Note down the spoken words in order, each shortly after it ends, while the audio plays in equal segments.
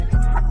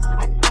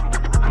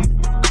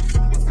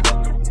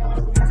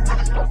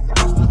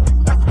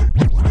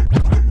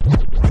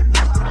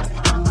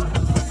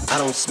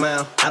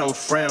smile, I don't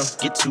frown.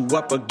 Get too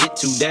up or get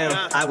too down.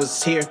 I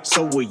was here,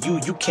 so were you.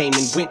 You came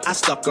and went, I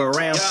stuck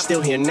around.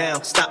 Still here now,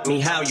 stop me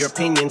how your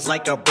opinion's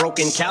like a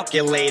broken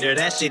calculator.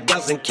 That shit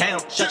doesn't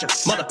count. Shut your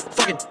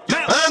motherfucking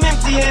mouth. I'm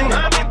emptying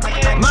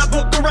my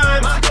book of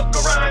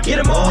rhymes. Get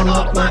them all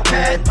off my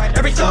pad.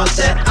 Every thought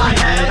that I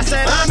had. I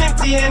said I'm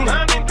emptying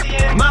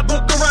my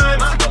book of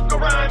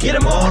rhymes. Get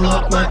them all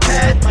off my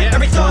pad.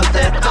 Every thought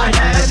that I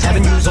had.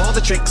 Haven't used all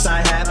the tricks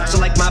I have. So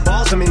like my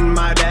balls, I'm in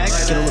my bag.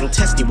 Get a little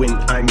testy when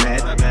I'm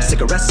mad.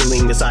 Sick of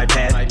wrestling this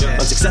iPad.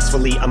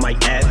 Unsuccessfully, I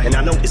might add. And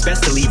I know it's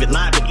best to leave it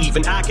live, but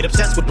even I get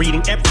obsessed with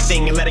reading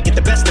everything and let it get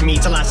the best of me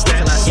till I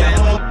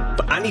snap.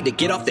 But I need to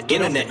get off the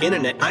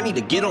internet. I need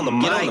to get on the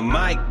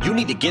mic. You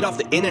need to get off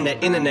the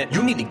internet.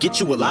 You need to get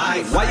you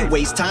alive. Why you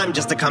waste time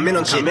just to come in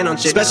on shit?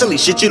 Especially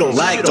shit you don't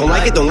like. Don't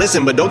like it, don't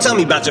listen. But don't tell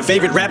me about your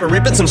favorite rapper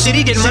ripping some shit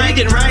he didn't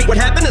write. What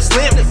happened to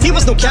Slim? He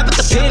was no cap at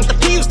the pen.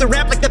 He used to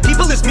rap like the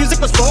people his music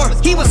was for.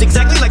 He was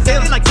exactly like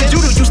them.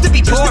 Judo used to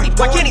be poor.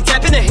 Why can't he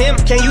tap into him?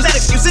 Can't use that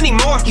excuse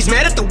anymore. He's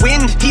mad at the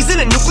wind. He's in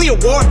a nuclear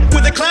war.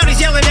 With a clown, he's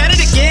yelling at it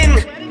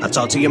again. I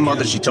talked to your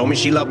mother, she told me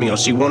she loved me. All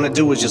she wanna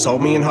do is just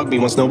hold me and hug me.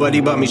 Wants nobody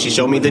but me, she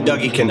showed me the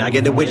Dougie. Can I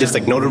get a witness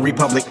like no to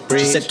Republic?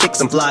 She said kick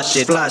some fly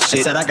shit. I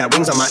said I got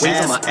wings on my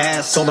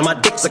ass. Told her my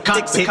dick's a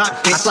cockpit.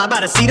 I fly by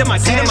the seat of my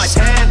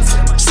pants.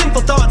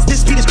 Simple thoughts,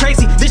 this beat is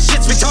crazy. This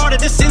shit's retarded,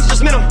 this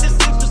instrumental.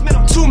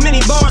 Too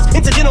many bars,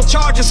 incidental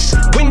charges.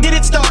 When did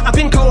it start? I've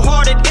been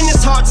cold-hearted in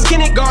this heart since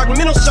kindergarten.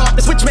 Mental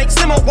sharpness, which makes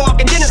limo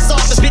walk and dinner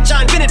softness. Bitch,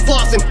 I invented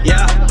flossing.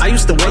 Yeah, I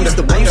used to wonder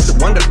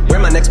where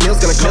my next meal's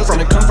gonna come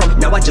from.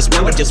 Now I just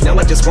wonder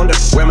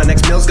where my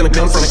next meal's gonna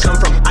come from.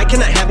 I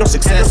cannot have no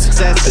success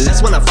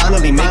unless when I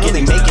finally make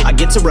it. I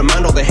get to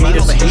remind all the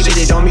haters who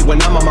shitted on me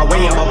when I'm on my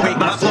way.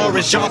 My floor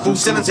is awful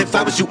ceilings. If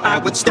I was you, I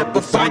would step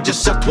or find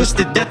yourself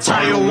twisted. That's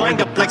how you'll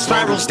wind up like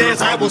spiral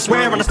stairs. I will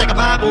swear on a stack of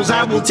Bibles.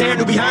 I will tear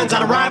new behinds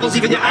out of rivals,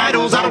 even your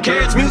idols. I don't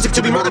care, it's music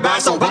to be murdered by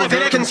soul. But if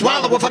it can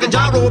swallow a fucking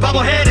gyro, a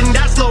bobblehead and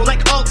die slow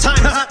like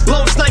Alzheimer's.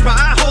 Blown sniper,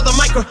 I hold a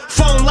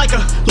microphone like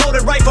a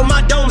loaded rifle.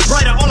 My dome's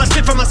brighter, all I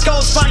spit from my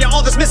skull's fire.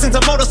 All that's missing's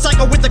a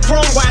motorcycle with the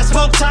chrome wire,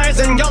 smoke tires,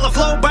 and y'all are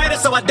flow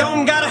biters. So I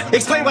don't gotta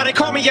explain why they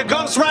call me a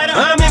ghost rider.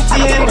 I'm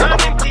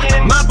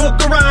emptying my book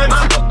of rhymes.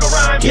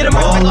 Get them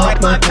all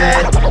off my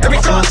pad. Every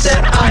thought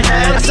that I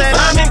had. I said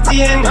I'm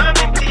emptying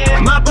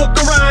my book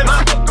of rhymes.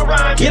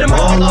 Get them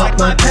all off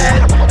my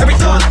pad. Every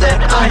thought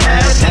that I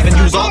had. Haven't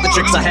used all the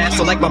tricks I have,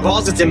 so like my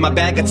balls, it's in my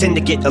bag. I tend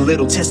to get a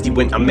little testy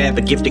when I'm mad,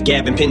 but gift to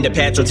gab and pin to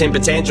patch or temper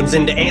tantrums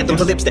into anthems.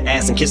 The lips to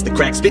ass and kiss the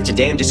crack. Spit your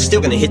damn, just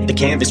still gonna hit the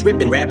canvas.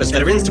 Ripping rappers,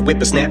 veterans to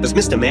whippersnappers.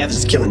 Mr. Mathers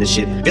is killing this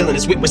shit.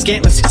 Villainous wit with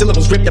scantless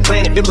syllables rip the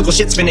planet. Biblical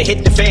shit's finna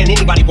hit the fan.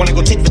 Anybody wanna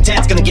go tit for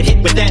tat's gonna get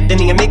hit with that. Then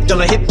the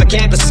amygdala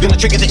hippocampus is gonna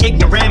trigger the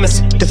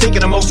ignoramus to think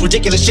of the most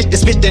ridiculous shit to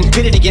spit, then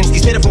pit it against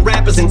these pitiful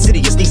rappers.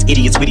 Insidious, these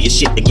idiots witty as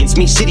shit against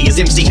me. Shitty as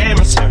MC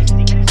Hammers.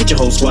 Get your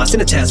whole squad,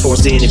 send a task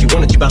force in. If you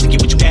want it, you about to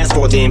get what you asked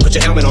for then. Put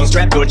your helmet on,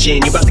 strap your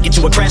chin. You about to get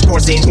to a crash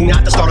course in who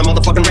not to start a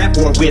motherfucking rap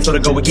war with or to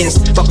go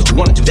against. Fuck what you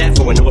wanna do that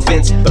for, no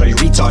offense. But are you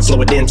retards,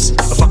 slow it dense?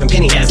 A fucking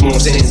penny has more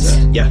sense.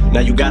 Yeah,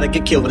 now you gotta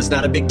get killed, but it's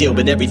not a big deal.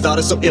 But every thought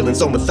is so ill and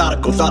so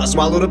methodical. Thought I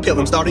swallowed a pill,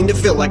 I'm starting to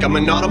feel like I'm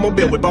an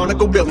automobile with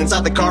barnacle bill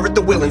inside the car at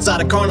the wheel, inside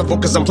a carnival.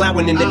 Cause I'm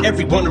plowing into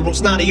every one of those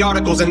snotty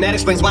articles. And that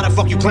explains why the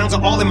fuck you clowns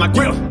are all in my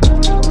grill.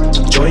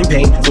 Joy and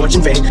pain,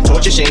 fortune, fame,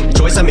 torture, shame.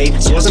 Choice I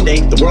made, saw someday,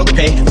 the world to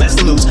pay. Less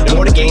to lose,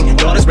 more to gain.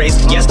 Daughter's race,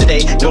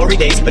 yesterday, glory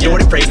days.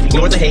 Adored and praised,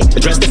 ignore the hate.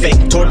 Address the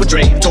fake, toured with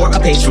Dre. Tore a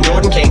page from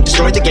Jordan Kane.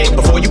 Destroyed the game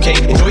before you came.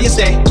 Enjoy your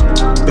stay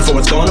before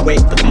it's gone away.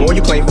 But the more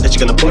you claim that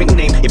you're gonna point and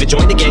name, if you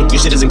join the game, your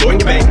shit isn't going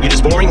to bang. You're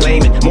just boring,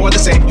 lame, and more of the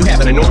same. You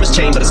have an enormous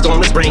chain, but a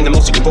stormless brain. The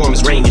most you can form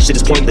is rain. Your shit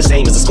is pointless,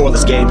 same as a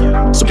scoreless game.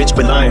 So bitch,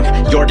 quit lying.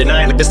 You're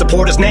denying like Mr.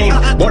 Porter's name.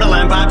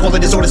 Borderline bipolar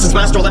disorder since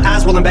my stroller.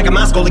 Eyes rolling back in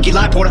my skull like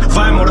Eli Porter.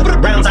 Fire motor,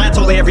 Browns eye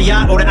told every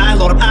eye order. I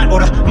load up, I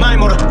order, my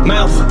motor,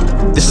 mouth.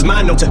 This is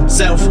my note to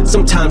self.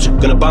 Sometimes you're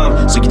gonna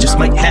bomb, so you just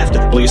might have to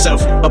blow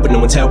yourself up with no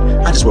one's help.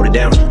 I just wrote it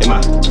down in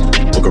my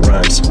book of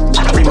rhymes.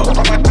 Primo,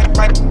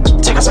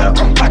 take us out.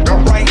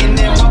 Writing in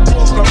my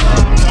book of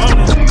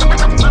rhymes.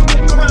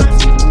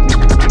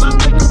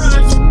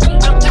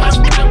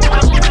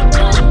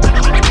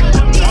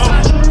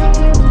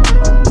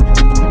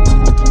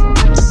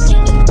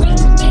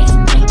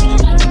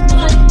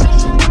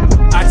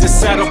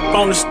 Sat up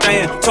on the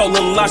stand, told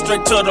a lie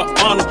straight to the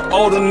honor.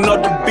 Old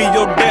enough to be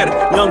your daddy,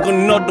 young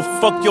enough to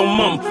fuck your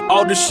mama.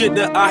 All the shit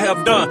that I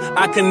have done,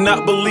 I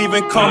cannot believe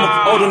in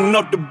karma. Old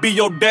enough to be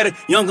your daddy,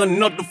 young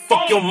enough to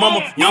fuck your mama.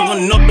 Young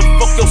enough to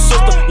fuck your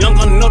sister, young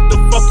enough to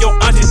fuck your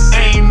auntie.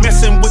 I ain't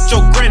messing with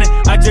your granny,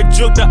 I just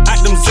jugged the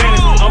item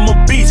Xanax. I'm a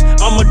beast,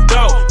 I'm a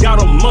dog, got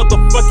a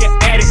motherfucking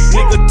addict.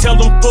 Nigga tell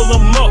them pull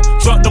them up,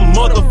 drop the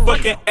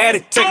motherfucking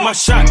addict. Take my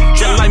shot,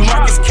 just like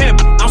Marcus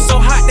Camp. I'm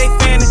so hot they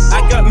fanning,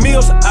 I got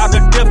meals out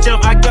of Def Jam,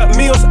 I got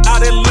meals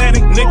out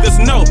Atlantic. Niggas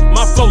know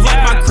my flow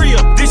like my crib.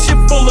 This shit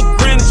full of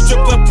granite,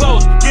 strip club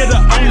clothes, get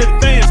her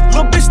OnlyFans.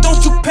 Little bitch, don't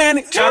you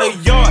panic. Got a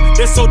yard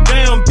that's so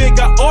damn big,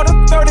 I ordered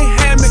 30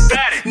 hammocks.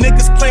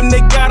 Niggas claim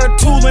they got a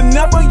tool and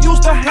never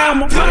used to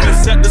hammer. I've been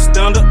set the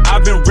standard,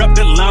 I've been repped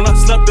Atlanta.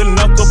 Slept in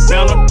a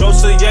cabana,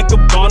 Dolce &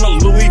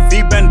 Gabbana, Louis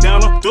V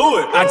bandana. Do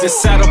it. I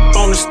just sat up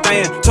on the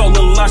stand, told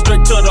a lie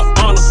straight to the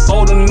honor.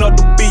 Old enough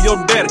to be your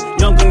daddy,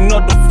 young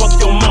enough to fuck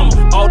your mama.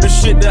 All the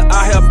shit that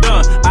I have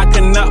done, I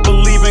cannot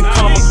believe in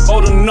karma.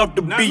 Old enough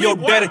to be your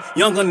daddy,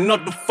 young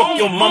enough to fuck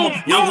your mama,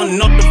 young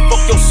enough to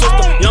fuck your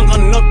sister, young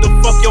enough to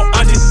fuck your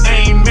auntie.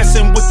 I ain't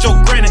messing with your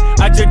granny,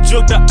 I just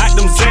jugged the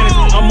item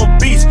Xanax. I'm a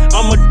beast,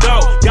 I'm a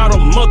dog, got a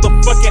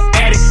motherfucking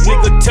addict.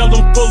 Nigga tell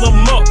them pull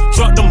them up,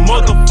 drop the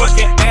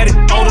motherfucking addict.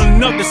 Old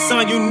enough to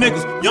sign you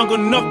niggas, young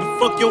enough to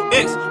fuck your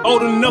ex.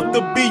 Old enough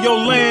to be your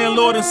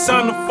landlord and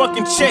sign the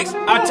fucking checks.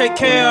 I take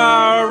care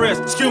of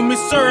IRS, excuse me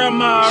sir, I'm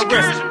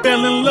IRS.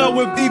 Fell in love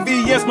with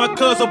VVS, my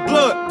cousin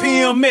blood,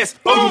 PMS.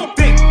 Oh you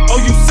thick, oh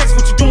you sex,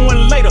 what you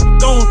doing later?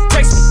 Don't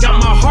text me, got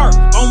my heart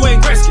on way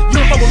rescue. You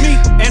don't fuck with me,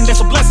 and that's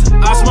a blessing.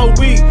 I smoke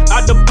weed,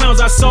 out the pounds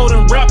I sold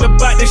and rap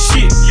about this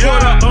shit.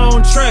 Put her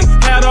on track,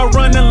 had her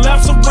running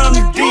laps around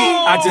the D.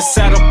 I just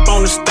sat up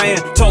on the stand,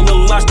 told a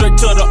lie straight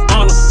to the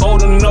honor.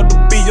 Old enough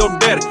to be your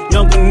daddy,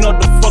 young enough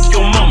to fuck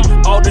your mama.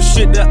 All the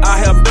shit that I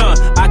have done,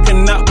 I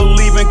cannot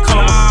believe in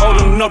karma.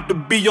 Old enough to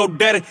be your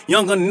daddy,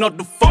 young enough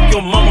to fuck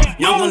your mama,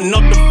 young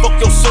enough to fuck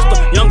your sister,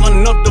 young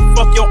enough to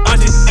fuck your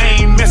auntie.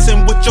 I ain't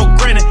messing with your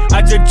granny,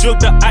 I just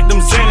jugged the item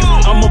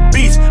Xanax. I'm a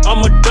beast,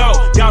 I'm a dog,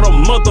 got a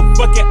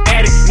motherfucking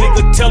addict.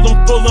 Nigga tell them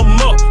pull them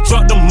up,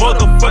 drop the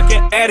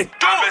motherfucking addict.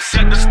 I've been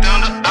set the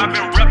standard, I've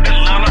been repped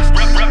Atlanta,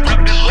 rep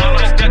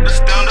Atlanta. Set the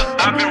standard,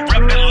 I've been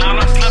repped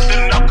Atlanta, slept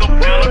in a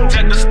cabana.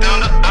 Set the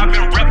standard, I've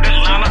been repped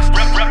Atlanta,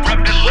 rep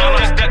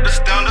Atlanta. Set the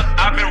standard,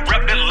 I've been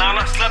repped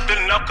Atlanta, slept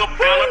in a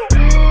cabana.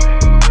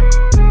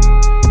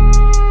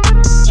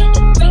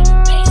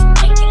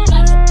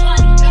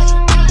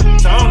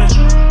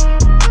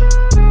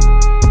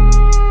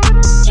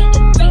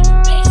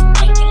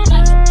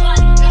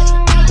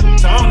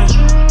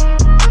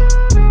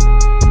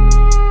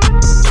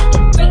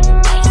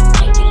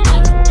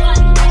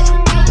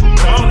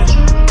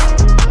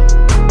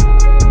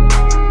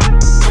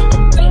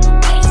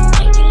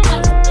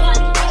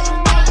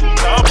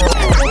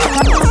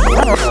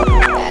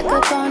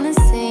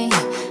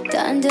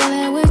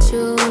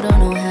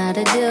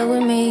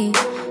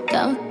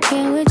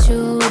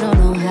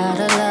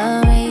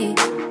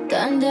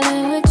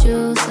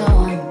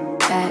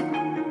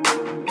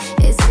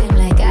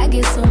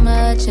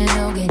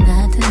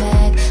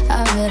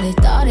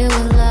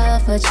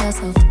 But you're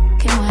so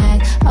fucking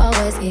whack.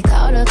 Always get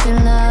caught up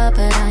in love,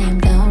 but I am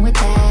done with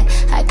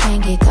that. I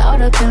can't get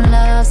caught up in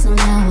love, so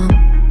now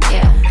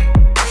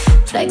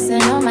I'm,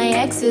 flexing on my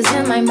exes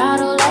and my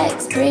Model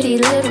X. Pretty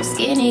little,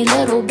 skinny,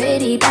 little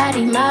bitty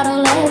body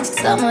Model X.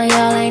 Some of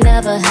y'all ain't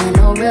never had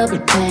no real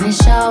but when it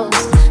shows.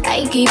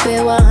 I keep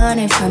it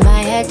 100 from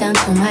my head down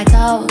to my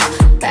toes.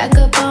 Back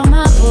up on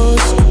my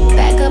bullshit,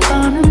 back up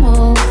on the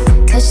move.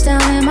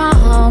 Touchdown in my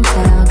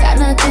hometown, got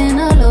nothing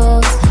to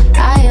lose.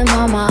 I am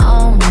on my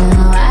own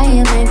now, I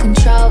am in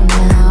control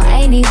now.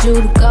 I need you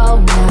to go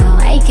now,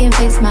 I can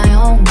fix my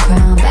own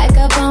crown. Back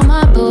up on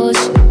my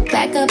bullshit,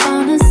 back up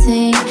on the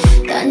scene.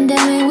 Done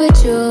dealing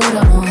with you,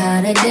 don't know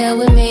how to deal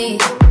with me.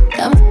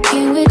 Done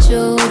fucking with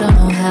you, don't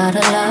know how to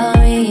love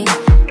me.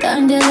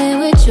 Done dealing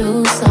with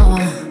you, so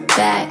I'm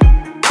back,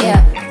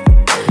 yeah.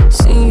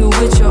 Seen you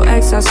with your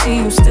ex, I see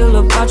you still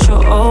about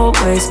your old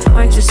ways.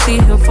 Might just see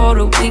him for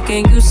the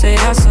weekend, you say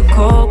that's a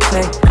cold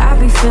play. I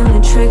be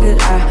feeling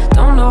triggered, I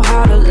don't know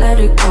how to let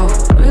it go.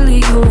 Really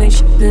you ain't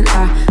shit, then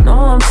I know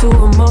I'm too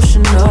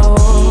emotional.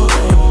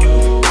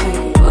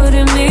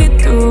 Putting me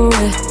through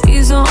it,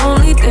 he's the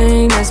only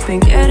thing that's been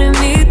getting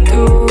me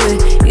through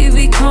it. He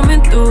be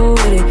coming through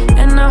with it,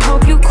 and I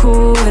hope you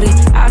cool with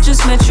it. I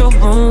just met your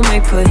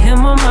roommate, put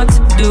him on my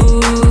to-do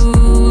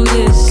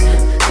list.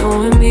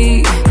 Doing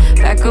me,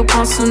 back up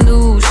on some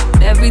new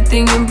shit,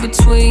 everything in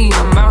between.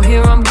 I'm out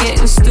here, I'm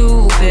getting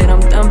stupid,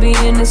 I'm done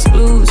being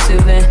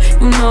exclusive. And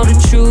you know the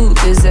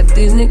truth is that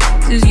these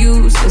niggas is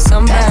useless.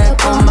 I'm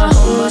back on my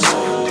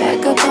bullshit,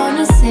 back up on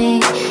the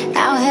scene.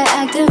 Out here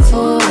acting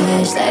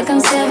foolish like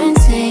I'm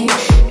 17.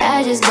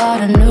 I just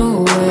bought a new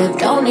whip,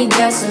 don't need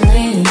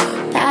gasoline.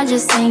 I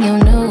just seen your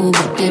new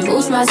but it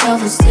boosts my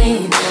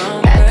self-esteem.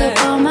 Back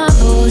up on my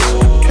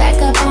bullshit,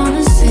 back up on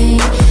the scene.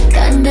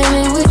 Done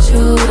dealing with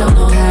you, don't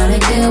know how to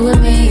deal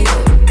with me.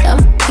 Done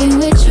fucking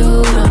with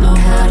you, don't know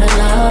how to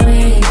love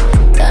me.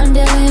 Done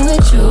dealing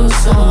with you,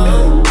 so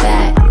I'm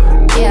back,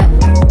 yeah.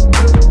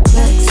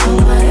 Flex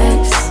on my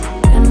ex,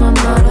 and my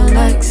Model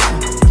X.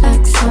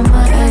 Flex on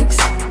my ex,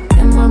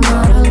 and my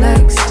Model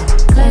X.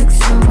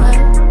 Flex on my,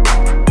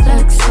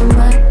 flex on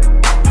my,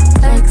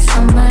 flex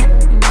on my.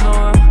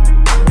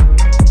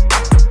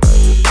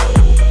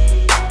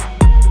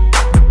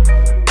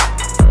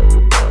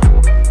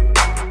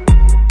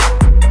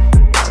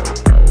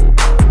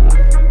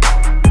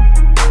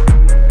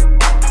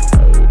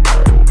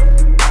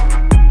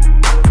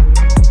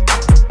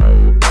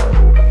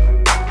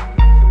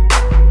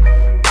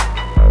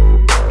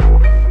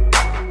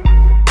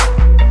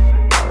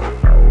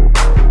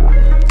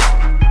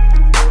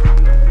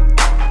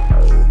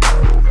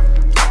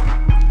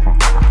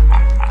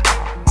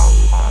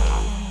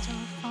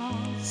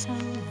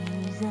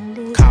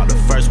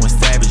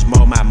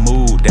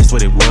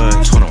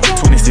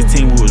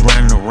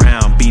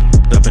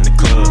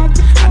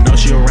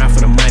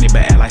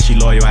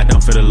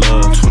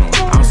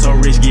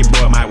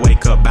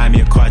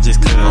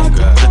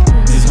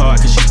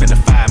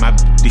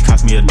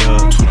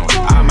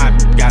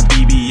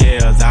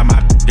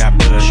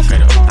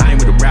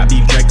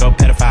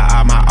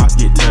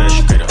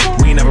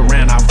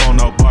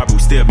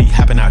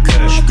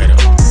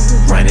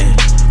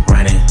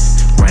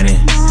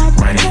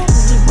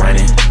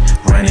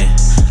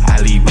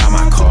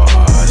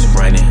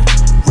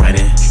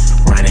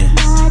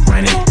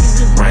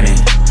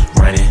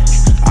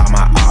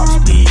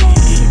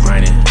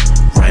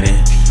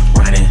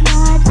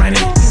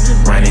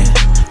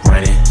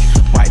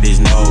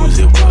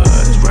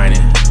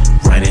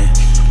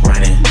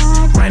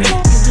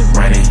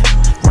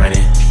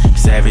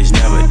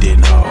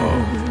 didn't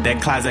know.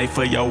 That closet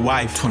for your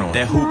wife, 21.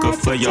 That hookah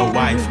for your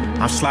wife.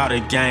 I'm Slaughter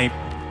Gang.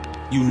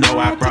 You know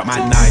I brought my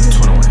knife.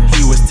 21.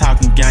 He was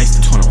talking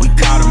gangster. 21. We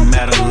caught him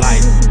at a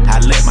light. I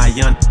let my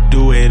young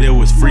do it. It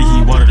was free.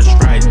 He wanted a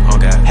strike. Oh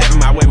God. Having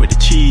my way with the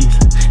cheese.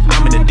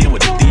 I'm in the den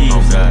with the thieves.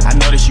 Oh God. I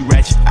know that she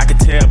ratchet. I could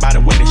tell by the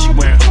way that she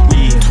wearing her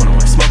weed.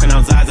 21. Smoking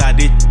on Zaza.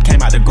 Did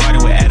came out the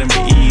garden with Adam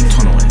and Eve.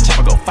 21.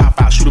 Chopper go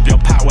 5-5. Shoot up your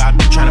pot while I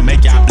be trying to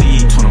make y'all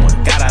bleed.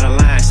 21. Got out of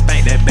line.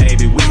 Spanked that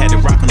baby. We had to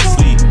rock on the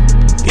sleeve.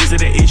 Is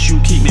it an issue?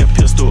 Keep me a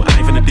pistol. I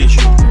ain't finna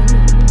dish you.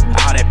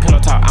 All that pillow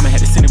talk. I'ma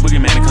have to send a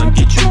boogeyman to come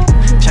get you.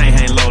 Chain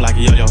hang low like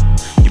a yo-yo.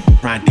 You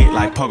run dick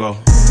like pogo.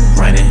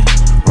 Running,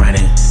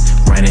 running,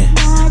 running,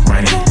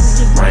 running,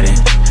 running,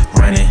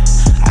 running.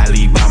 I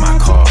leave by my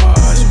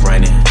cars.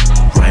 Running,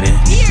 running,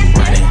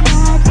 running,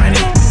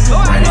 running,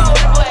 running,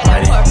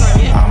 running.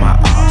 All my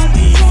ops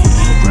be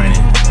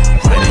running,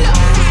 running,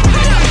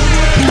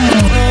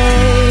 running.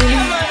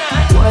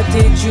 What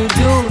did you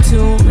do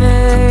to me?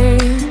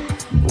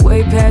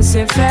 Way past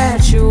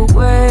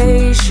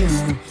infatuation.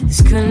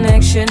 This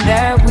connection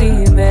that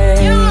we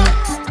made.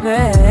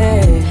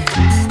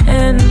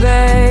 And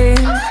babe,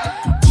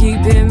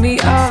 keeping me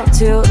up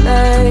till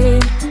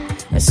late.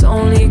 It's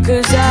only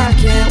cause I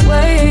can't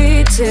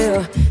wait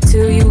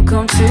till you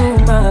come to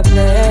my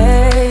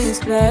place,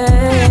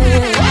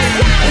 babe.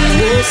 And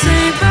this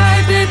ain't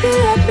right, baby,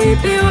 let me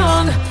be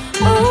wrong.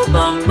 Oh,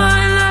 my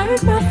mind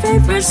like my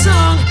favorite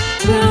song.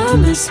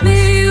 Promise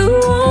me you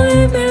won't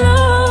leave me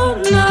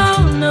alone,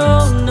 no,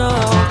 no, no.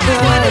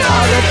 Cause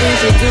all the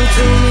things you do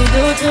to me,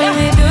 do to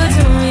me, do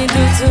to me,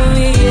 do to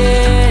me,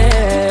 yeah.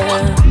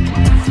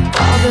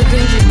 All the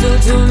things you do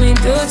to me,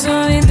 do to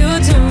me, do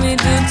to me,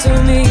 do to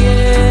me,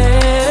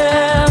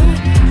 yeah.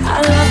 I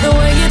love the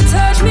way you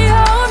touch me,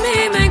 hold me,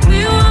 make me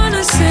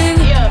wanna sing.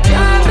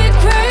 Drive me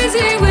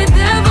crazy with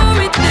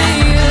everything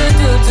you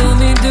do to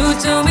me, do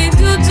to me,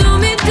 do to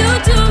me, do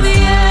to me,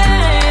 yeah.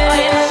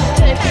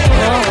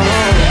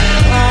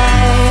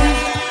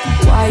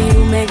 Why you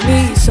make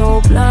me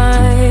so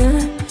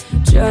blind?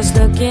 Just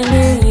looking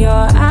in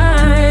your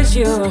eyes,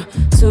 you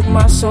took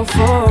my soul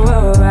for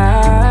a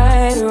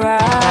ride,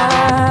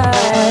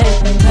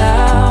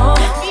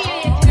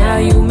 now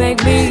you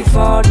make me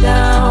fall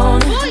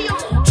down,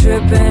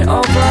 tripping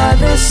over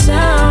the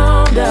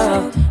sound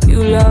of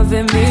you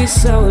loving me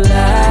so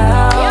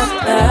loud.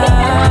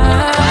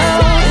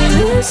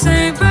 This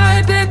ain't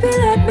right, baby,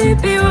 let me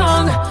be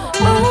wrong.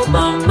 Oh,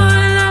 my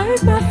mind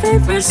like my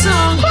favorite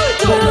song.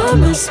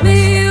 Promise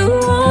me you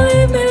won't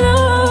leave me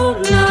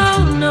alone,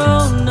 no,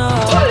 no, no.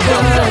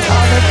 Cause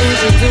all the things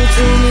you do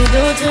to me,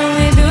 do to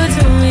me, do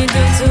to me,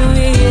 do to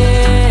me,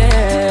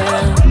 yeah.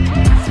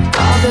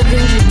 All the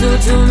things you do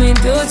to me,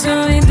 do to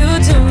me, do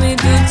to me,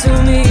 do to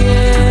me,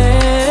 yeah.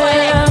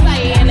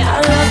 I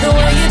love the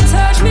way you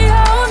touch me,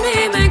 hold me,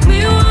 make me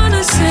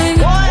wanna sing.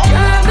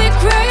 Drive me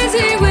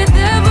crazy with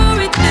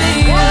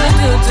everything you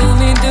do to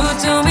me, do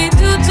to me,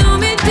 do to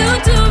me, do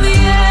to me,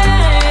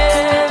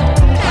 yeah.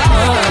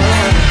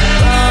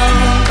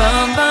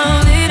 Bum, bum,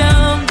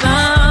 bum,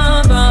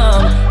 bum,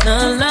 bum.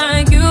 Not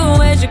like you,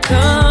 where'd you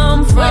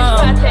come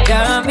from?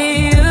 Got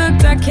me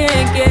hooked, I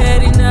can't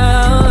get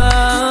enough.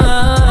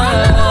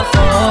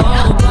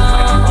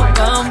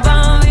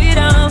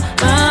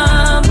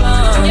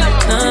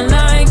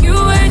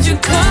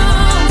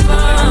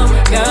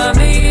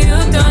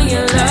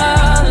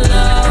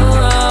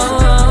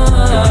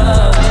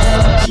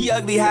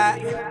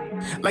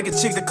 Like a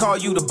chick that call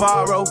you to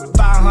borrow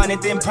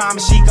 500, then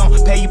promise she gon'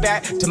 pay you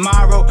back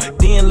tomorrow.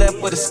 Then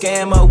left with a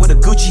scammer with a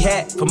Gucci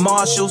hat for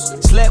Marshalls.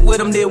 Slept with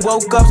him, then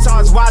woke up, saw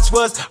his watch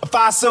was a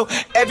fossil.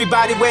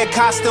 Everybody wear a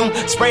costume,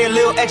 spray a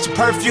little extra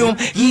perfume.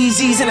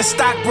 Yeezys in a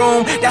stock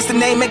room, that's the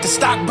name, make the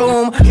stock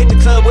boom. Hit the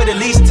club with at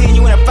least 10,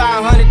 you in a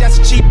 500, that's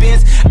a cheap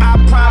ends. I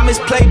promise,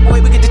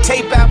 Playboy, we get the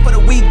tape out for the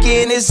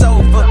weekend, it's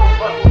over.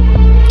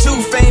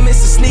 Too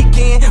famous to sneak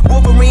in,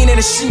 Wolverine in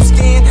a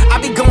sheepskin. I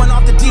be going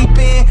off the deep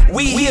end.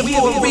 We here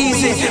for a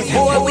reason.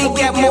 Boy, we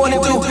got more to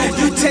do.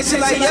 You tension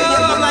like yo,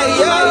 I'm like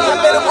yo, I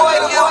better boy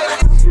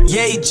yo.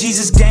 Yeah,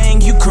 Jesus gang,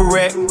 you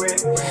correct.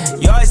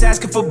 You always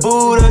asking for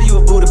Buddha, you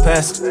a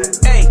Budapest.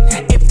 Hey,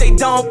 if they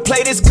don't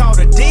play this, call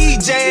the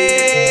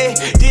DJ.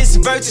 This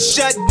verse is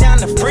shut down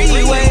the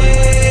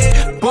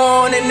freeway.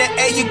 Born in the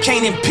air, you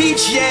can't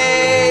impeach,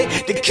 yeah.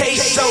 The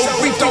case so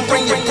brief, don't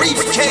bring your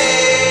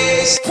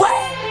briefcase. What?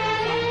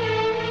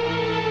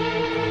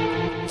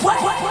 What?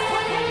 What? What?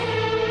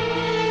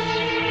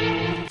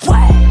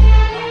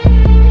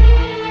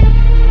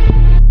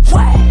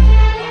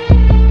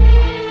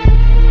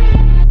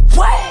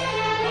 What?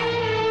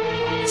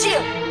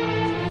 Yeah.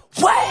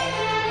 What?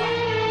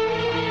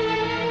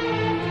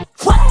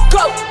 What?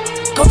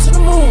 Go to the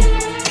moon.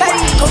 Hey,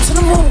 go to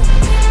the moon.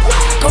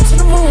 Go to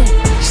the moon.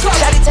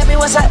 Shawty, tell me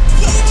what's up.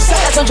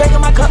 Got some drink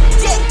in my cup.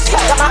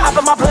 Got my op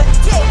in my blood.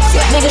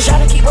 Niggas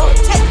tryna keep up.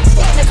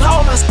 Nigga,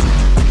 hold my.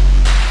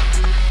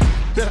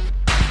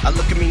 I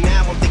look at me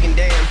now, I'm thinking,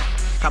 damn.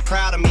 how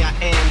proud of me I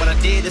am. What I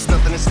did is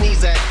nothing to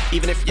sneeze at,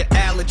 even if your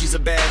allergies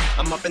are bad.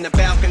 I'm up in the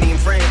balcony in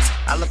France,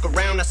 I look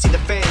around, I see the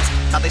fans,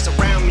 how they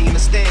surround me in the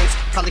stands.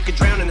 Probably could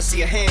drown in a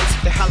sea of hands.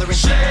 They're hollering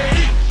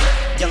shade,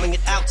 yelling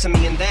it out to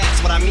me, and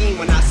that's what I mean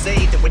when I say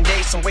that one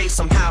day, some way,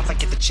 somehow, if I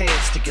get the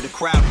chance to get a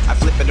crowd, I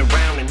flip it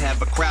around and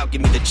have a crowd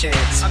give me the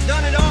chance. I've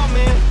done it all,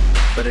 man,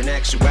 but in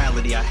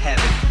actuality I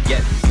haven't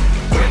yet.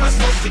 Where am I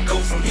supposed to go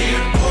from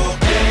here?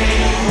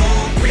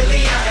 Okay,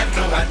 really I have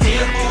no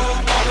idea.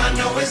 All I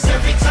know is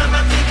every time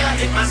I think I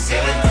hit my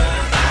ceiling,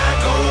 I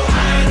go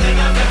higher than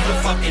I've ever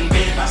fucking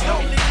been.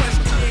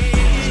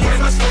 Where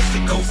am I supposed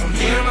to go from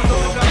here?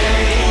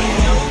 Okay,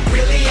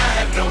 really I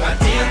have no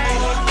idea.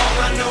 All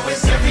I know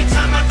is every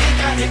time I think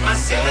I hit my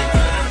ceiling,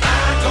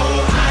 I go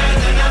higher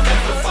than I've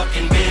ever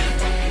fucking been.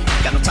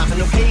 Got no time for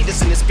no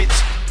haters in this bitch,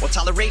 or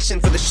toleration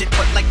for the shit,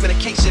 but like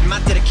medication, my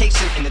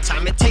dedication and the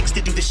time it takes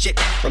to do this shit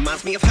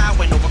reminds me of how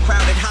an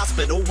overcrowded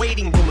hospital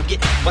waiting room would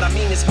get. What I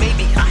mean is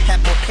maybe I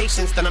have more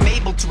patience than I'm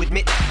able to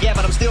admit. Yeah,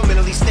 but I'm still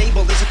mentally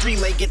stable. There's a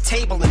three-legged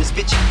table in this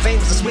bitch. Fame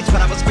was a switch,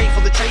 but I was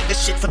grateful to trade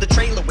this shit for the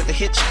trailer with a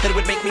hitch that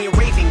would make me a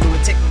raving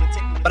lunatic.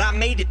 But I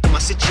made it through my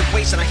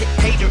situation. I hit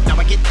pay dirt, now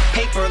I get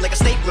paper like a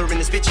stapler in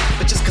this bitch.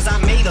 But just cause I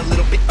made a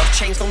little bit of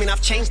change don't mean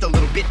I've changed a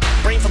little bit.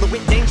 Brain full of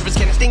wit, dangerous,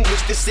 can't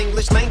extinguish this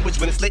English language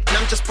when it's lit. And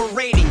I'm just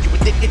parading you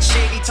with it, it's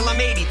shady till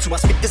I'm 82. I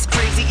spit this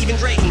crazy, even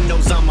Dre, he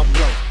knows I'm a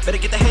blow. Better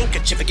get the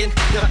handkerchief again.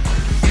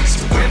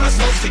 So where am I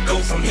supposed to go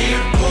from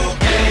here?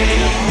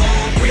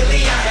 Okay,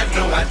 really I have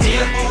no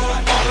idea.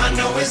 All I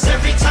know is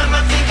every time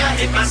I think I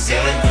hit my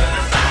ceiling,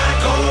 I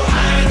go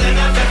higher than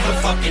I've ever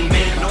fucking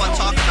been. No, I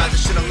talk about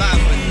this shit a lot,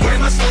 but where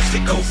am I supposed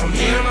to go from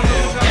here?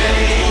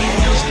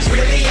 Okay,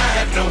 really I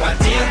have no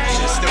idea.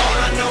 All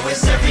I know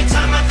is every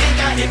time I think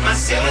I hit my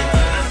ceiling,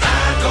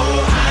 I go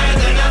higher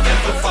than I've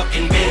ever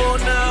fucking been. Oh,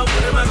 now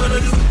what am I gonna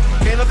do?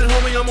 Ain't nothing,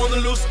 homie, I'm on the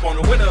loose. On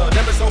the winner,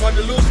 never so hard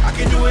to lose. I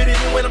can do it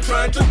even when I'm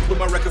trying to. With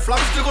my record flop,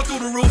 still go through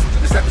the roof.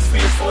 This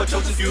atmosphere is for a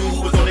chosen few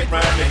who was on their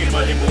grind, making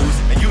money moves.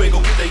 And you ain't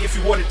gon' get there if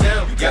you want it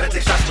down. You gotta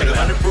take shots with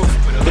 100 proof.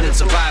 Been in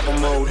survival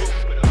mode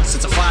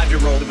since a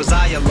 5-year-old, it was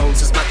I alone.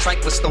 Since my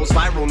trike was Stone's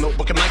viral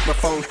notebook and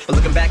microphone. But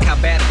looking back how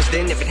bad it was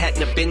then, if it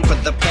hadn't have been for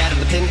the pad of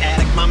the pen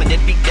addict, mom and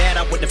deadbeat dad,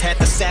 I wouldn't have had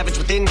the savage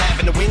within,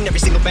 having to win every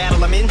single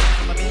battle I'm in.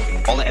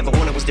 All I ever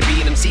wanted was to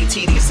be an MC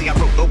tediously. I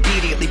wrote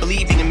obediently,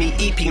 believing in me.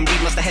 EPMD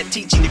must have had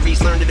teaching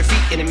degrees, learned to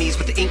defeat enemies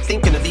with the ink,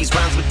 thinking of these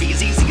rhymes would be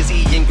as easy as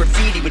E. And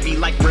graffiti would be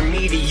like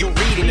remedial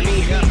reading to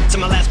me.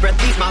 Till my last breath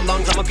leaves my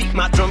lungs, I'ma beat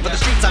my drum for the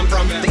streets I'm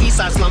from. The east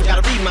side slums,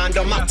 gotta remind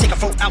them. I'll take a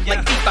photo out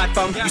like feet by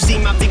thumb. You see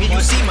my finger,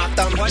 you see my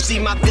thumb. You see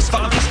my fist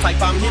fucking piece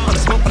pipe. I'm here for the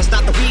smoke, but it's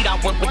not the weed I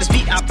want. With this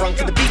beat I brung,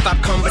 for the beef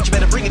I've come. But you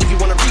better bring it if you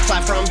wanna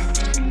reply from.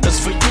 Cause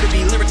for you to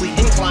be lyrically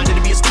inclined,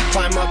 it'll be a steep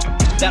climb up.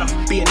 That'll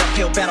be an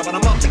uphill battle, but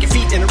I'm up, take your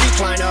feet in a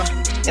recliner.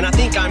 And I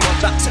think I'm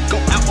about to go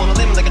out on a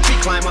limb like a tree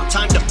climber.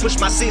 Time to push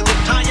my ceiling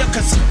higher,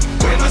 cause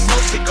where am I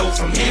supposed to go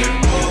from here?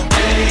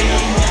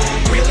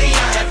 Okay, really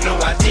I have no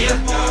idea.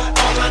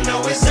 All I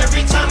know is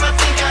every time I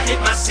think I hit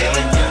my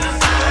ceiling,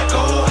 I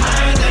go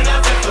higher than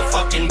I've ever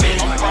fucking been.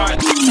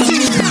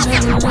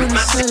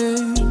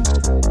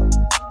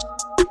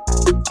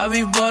 I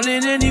be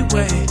ballin'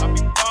 anyway.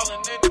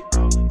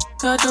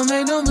 God, don't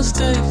make no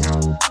mistakes.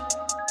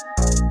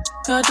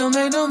 God, don't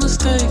make no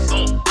mistakes.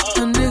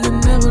 A nigga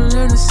never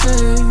learn to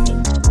say.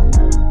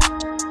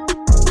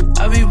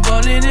 I be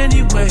ballin'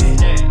 anyway.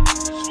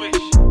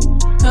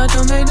 God,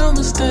 don't make no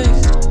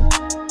mistakes.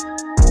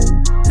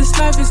 This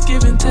life is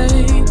give and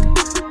take.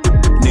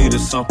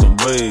 Needed something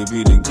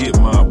wavy to get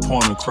my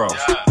point across.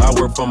 I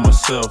work for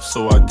myself,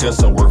 so I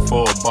guess I work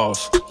for a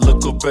boss.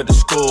 Look up at the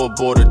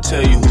scoreboard to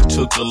tell you who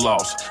took the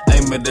loss.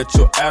 Aim it at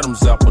your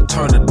Adam's apple,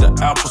 turn it to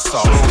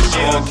applesauce.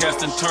 Yeah,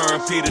 cast and turn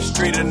Peter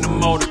Street in the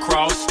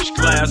motocross.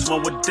 Last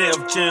one with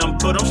Def Jam,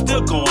 but I'm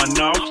still going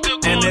off.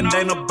 And it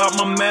ain't about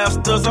my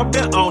masters, I've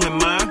been owning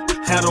mine.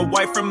 Had a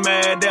wife and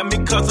mad at me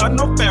cause I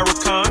know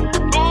Farrakhan.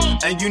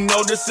 And you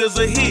know this is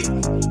a hit,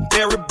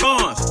 Barry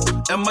Bonds.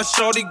 And my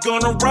shorty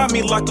gonna ride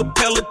me like a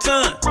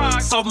Peloton.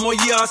 Sophomore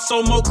year, I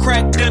sold more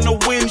crack than a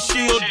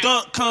windshield.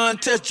 Dunk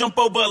contest, jump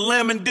over a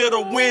lamb and did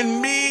a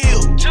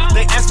windmill.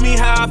 They asked me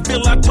how I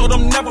feel, I told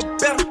them never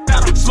better.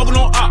 Smoking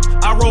on op,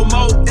 I roll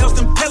more else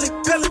than pellet.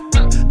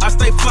 I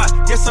stay fly,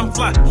 yes I'm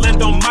fly.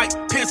 Land on Mike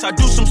Pence, I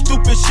do some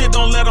stupid shit,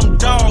 don't let them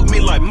dog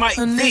me like Mike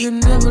A nigga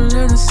never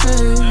learn to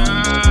say.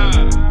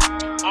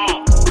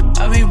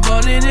 I be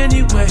ballin'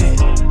 anyway.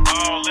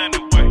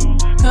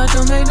 God,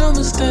 don't make no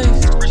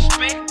mistakes.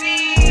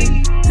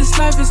 This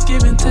life is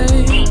give and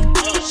take.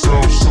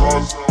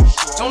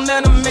 Don't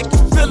let them make you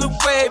feel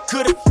away.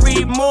 Could've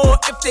freed more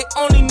if they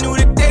only knew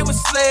that they were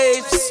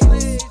slaves.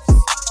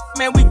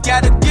 Man, we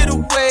gotta get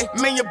away.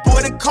 Man, your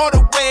boy done caught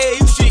away.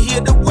 You should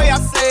hear the way I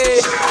say.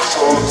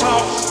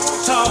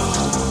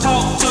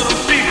 Talk to the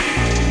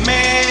people.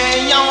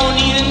 Man, y'all don't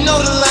even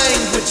know the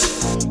language.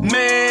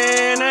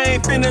 Man, I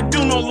ain't finna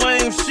do no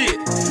lame shit.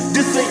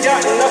 This a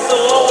yacht and that's a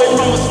long way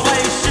from a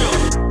slave ship.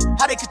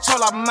 How they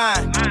control our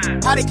mind?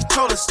 How they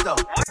control us stuff?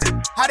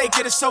 How they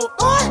get it so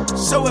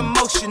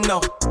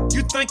emotional?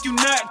 You think you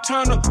Nat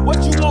Turner?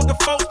 What you want the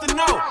folks to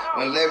know?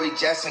 When Larry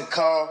Jackson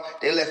called,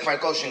 they let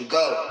Frank Ocean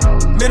go.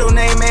 Middle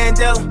name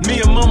Mandela.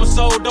 Me and Mama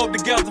sold dope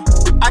together.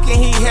 I can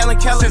hear Helen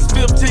Keller. Since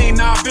 15,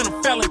 now I've been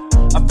a felon.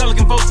 A fella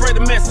can vote straight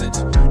the message.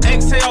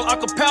 Exhale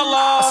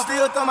acapella. I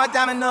still throw my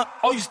diamond up.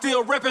 Oh, you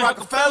still reppin'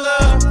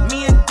 Rockefeller.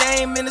 Me and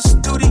Dame in the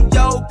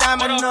studio,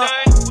 diamond up.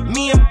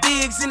 Me and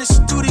Biggs in the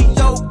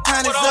studio,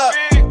 time is up.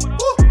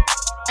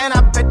 And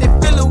I bet they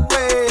feel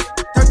away.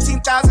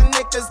 13,000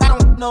 niggas, I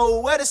don't know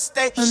where to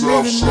stay. I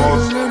never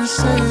learn to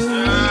say.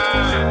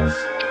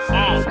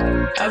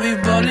 I be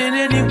ballin'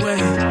 anyway.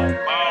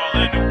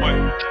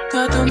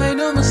 God don't make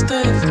no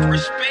mistakes.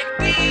 Respect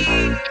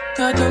me.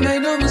 God don't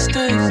make no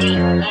mistakes.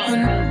 I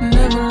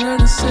never learn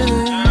to say.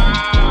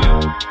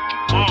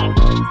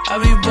 I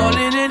be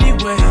ballin'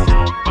 anyway.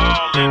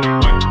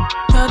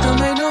 God don't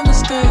make no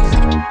mistakes.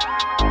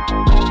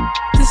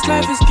 This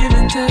life is give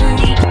and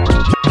take.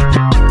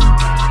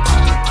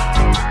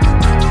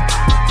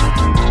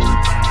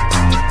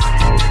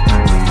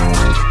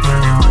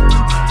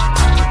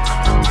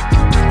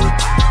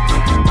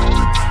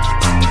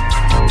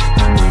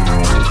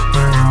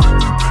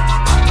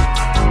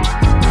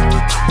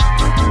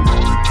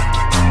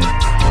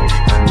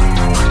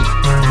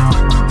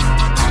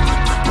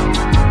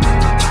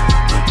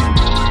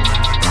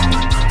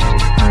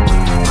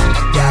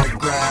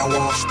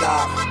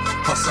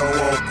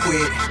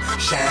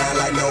 Shine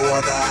like no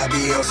other, I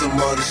be on some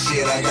other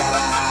shit. I got a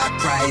high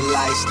price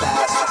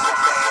lifestyle.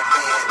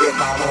 If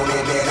I want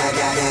it, then I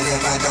got it.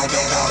 If I don't,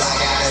 then all I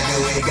gotta do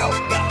is go.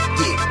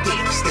 Get,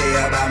 stay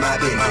about my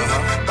business.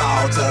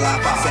 Ball till I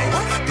fall,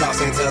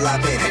 floss until I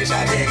finish.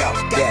 I just go,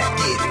 get,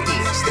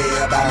 stay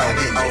about my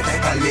business.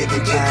 I live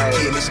in just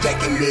keep me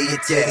stacking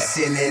million to the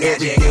ceiling.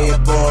 Every day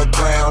above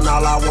ground,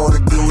 all I wanna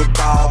do is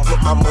ball.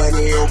 Put my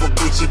money over,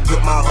 bitch,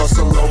 put my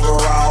hustle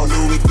overall.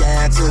 Louis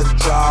down to the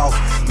draw.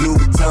 Louis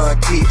Vuitton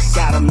kicks,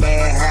 got a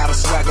mad hat, a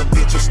swagger,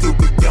 bitch, I'm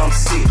stupid, dumb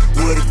sick.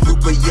 With a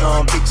group of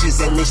young bitches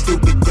and they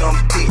stupid, dumb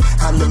thick.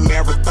 I'm the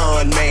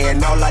marathon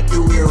man, all I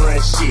do is run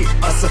shit.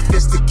 A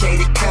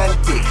sophisticated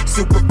convict,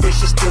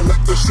 superficial, still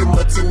official,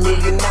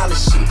 multi-million-dollar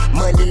shit.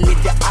 Money is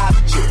the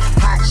object,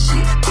 hot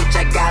shit. Bitch,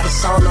 I got a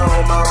sauna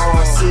on my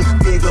arm. Six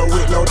figure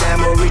with no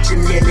diamond, rich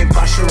and million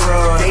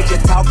Basharan. They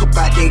just talk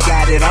about they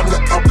got it, I'm the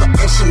upper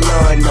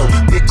echelon, no.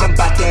 Bitch, I'm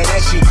about that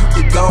action,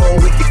 you can go on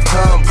with the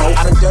combo.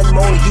 I done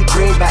more than you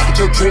dream about. Get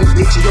your dream,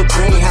 bitch, in your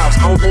dream house.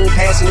 On beam,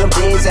 passing them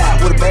beans out.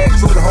 With a bag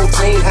through the whole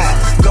team high.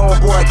 Go on,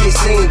 boy, get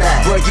seen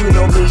back. Bro, you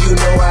know me, you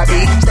know I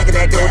be. Stacking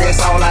that dough,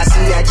 that's all I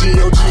see.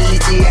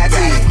 I-G-O-G-E-T-I-T.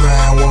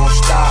 Grind won't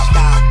stop.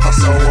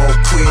 Hustle won't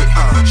quit.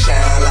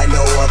 Shine like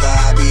no other.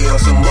 I be on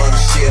some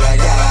other shit. I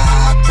got a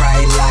high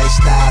price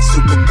lifestyle.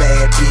 Super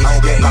bad bitch.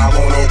 If I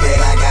want it, then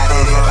I got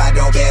it. If I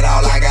don't, then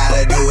all I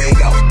gotta do is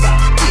go.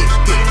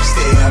 Get,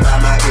 stay about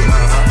my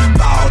business.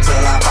 Ball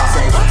till I fall.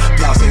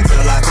 Floss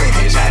until I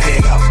finish. I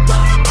dig up.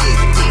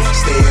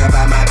 Stay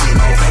about my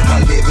business. I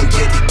live in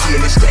just the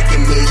killer,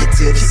 stacking million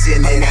to the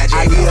ceiling.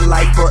 I live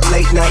life for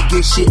late night,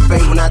 get shit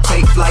fade when I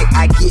take flight.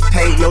 I get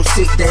paid, no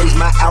sick days.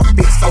 My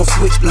outfits on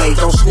switchblade.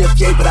 Don't sniff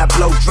yay, but I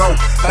blow drone.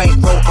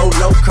 Bankroll on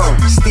loco.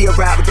 Still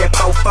ride with that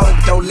fofo.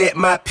 Don't let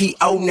my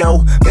P.O.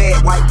 know.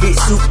 Bad white bitch,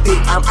 soup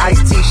thick. I'm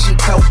iced tea, she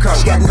cocoa.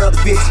 She got another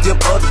bitch, them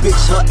other bitch.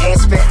 Her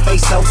ass fat,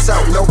 face so.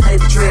 No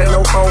paper trail,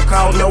 no phone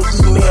call, no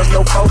emails,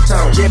 no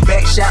photos. Jet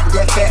back shot with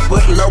that fat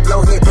button, low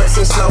blow hit butts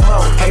in slow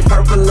mo. Hey,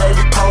 purple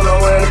label polo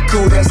and a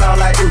cool, that's all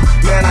I do.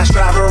 Man, I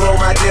strive to roll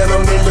my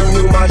denim in the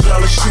new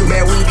Margiela shoe.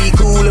 Man, we be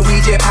cool and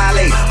we just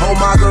parlay. On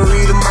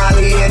Margarita,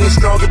 Molly, and the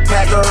stronger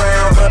pack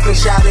around. Up and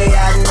shot it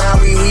out and now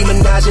we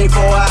menage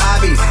for a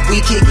hobby. We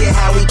kick it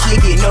how we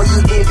kick it. No, you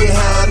envy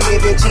how I'm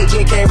living.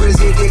 Chicken can't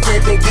resist it.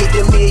 Crip and get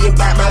the million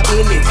back my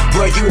business.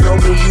 Bro, you know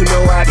me, you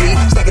know I be.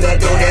 Stacking that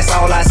dough, that's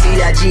all I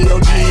see.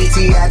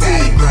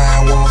 I-G-O-G-E-T-I-T.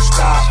 Grind won't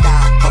stop.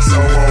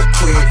 Hustle won't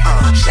quit.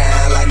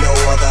 Shine like no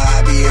other.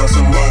 I be on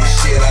some other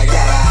shit. I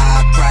got a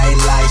high price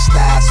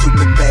lifestyle.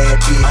 Super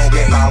bad bitch.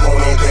 If I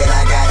want it, then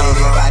I got it.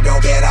 If I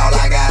don't, then all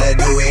I gotta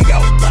do is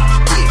go.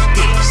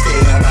 Get,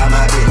 stay about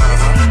my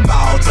business.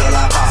 Ball till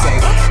I fall.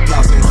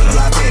 Floss until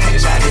I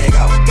finish. I dig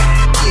go. Get,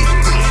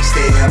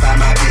 stay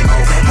about my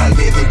business. I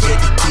live in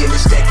just the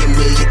killer, stacking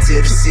million to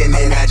the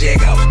ceiling. I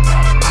just go.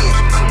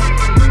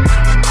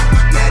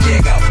 Now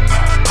just go.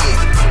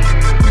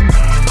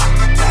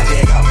 Now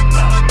just go.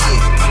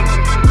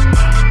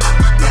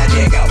 Now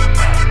just go.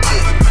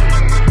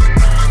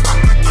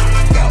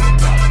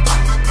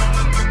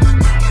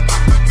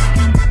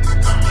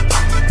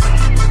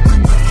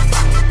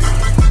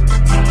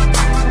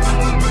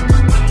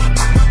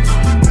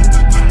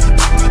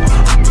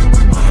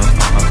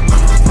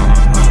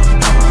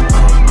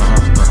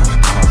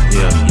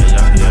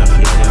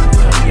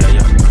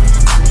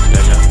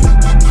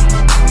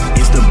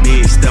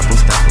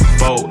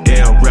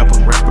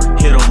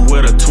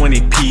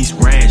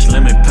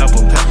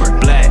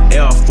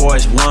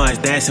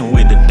 Dancing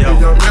with the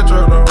devil.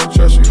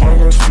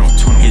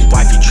 His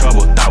wifey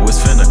trouble, thought was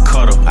finna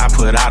cut her. I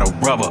put out a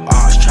rubber.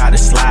 Oz tried to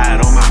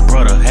slide on my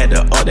brother, had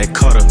to up that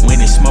cut.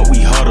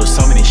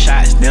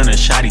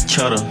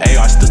 cheddar.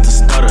 AR sister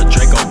stutter.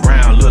 Draco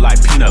Brown look like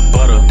peanut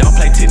butter. Don't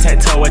play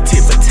tic-tac-toe or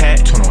tit for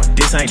tat. 21.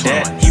 This ain't 21.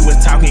 That. He was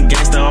talking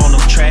gangster on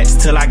them tracks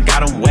till I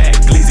got him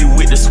whacked. Glizzy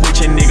with the switch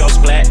and nigga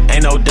splat.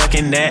 Ain't no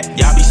ducking that.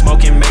 Y'all be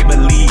smoking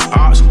make-believe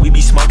ops. We be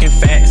smoking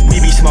facts.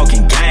 We be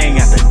smoking gang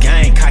after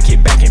gang. Cock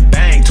it back and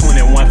bang.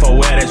 21 for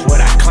well, that's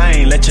what I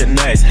claim. Let your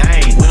nuts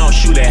hang. We don't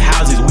shoot at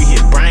houses, we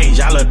hit brains.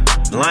 Y'all look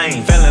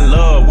lame. Fell in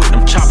love with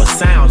them chopper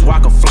sounds.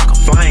 Walk a flock of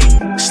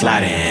flame.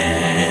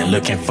 Sliding,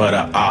 looking for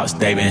the ops.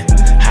 They been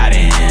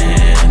hiding.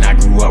 I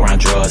grew up around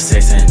drugs,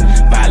 sex, and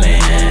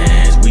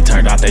violence. We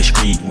turned off they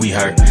street, we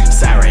heard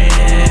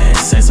sirens.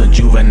 Since a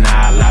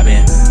juvenile, I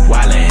been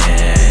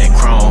wildin'.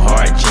 Chrome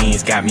hard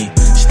jeans got me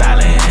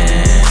styling.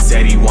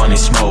 Said he wanted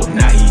smoke,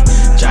 now he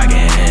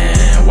jogging.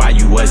 While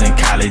you was in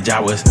college, I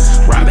was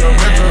robbing.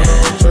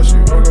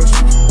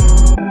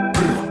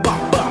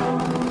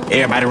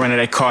 Everybody running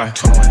that car.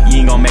 21. You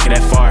ain't gon' make it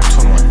that far.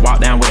 21.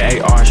 Walk down with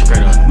an AR straight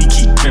up. We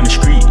keep it in the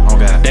street. Oh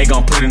God. They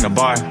gon' put it in the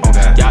bar. Oh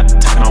God. Y'all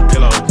talking on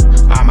pillows.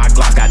 All my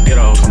Glocks got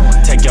dittos.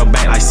 21. Take your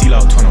bank like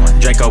CeeLo.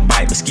 21. Draco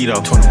bite mosquito.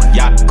 21.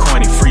 Y'all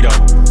corny Frito.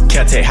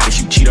 Caltech how to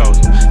shoot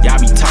Cheetos. Y'all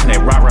be talking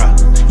that rah-rah.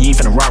 You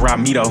ain't finna rah-rah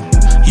me though.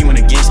 He went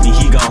against me,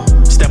 he gon'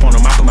 step on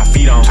him, I put my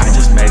feet on. I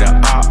just made a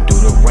op, do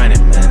the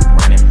running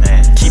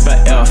man. Keep a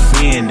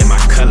FN in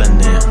my color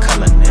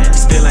now.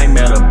 Still ain't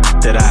met a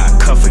that I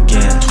cuff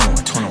again.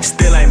 21.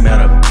 Still ain't met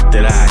a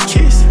that I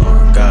kiss.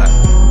 Oh God.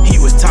 He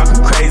was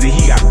talking crazy,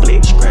 he got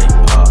blick straight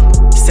up.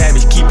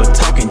 Savage keep a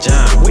talking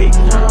John Wick.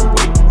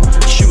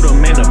 Shoot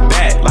him in the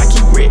back like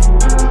he Rick.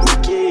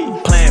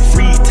 Playing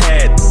free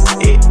tag,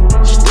 it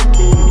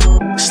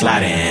sticky.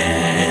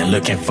 Sliding,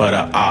 looking for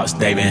the ops,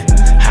 they been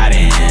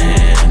hiding.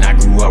 I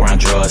grew up around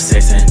drugs,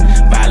 sex, and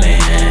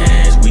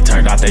violence. We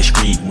turned off they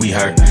street, we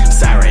heard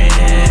sirens.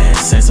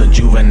 Since a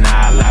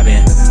juvenile, I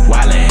been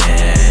wildin'.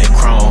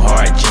 Chrome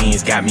hard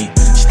jeans got me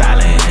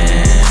styling.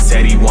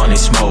 Said he wanted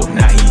smoke,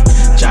 now he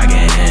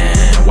jogging.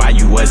 While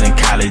you was in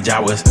college, I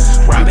was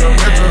robbing.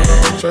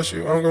 I don't trust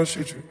you, I'm gonna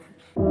shoot you.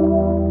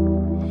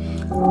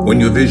 When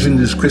your vision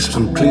is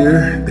crystal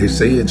clear, they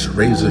say it's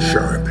razor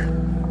sharp.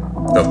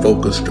 A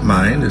focused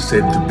mind is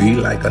said to be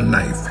like a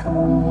knife,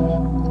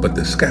 but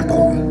the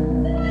scalpel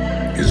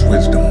is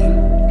wisdom.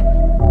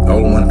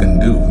 All one can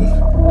do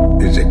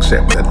is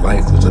accept that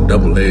life is a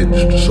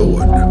double-edged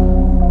sword.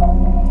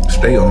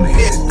 Stay on the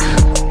edge.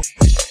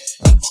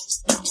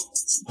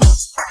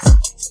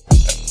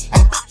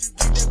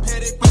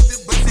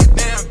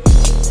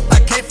 I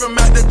came from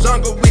out the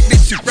jungle with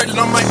this shit ready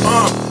on my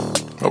arm.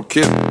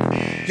 Okay.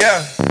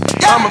 Yeah,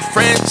 I'm a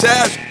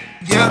franchise.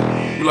 Yeah,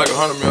 you like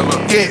 100 mil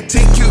up. Yeah,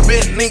 10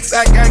 Cuban links,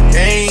 I got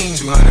game.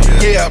 200 mil.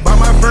 Yeah, bought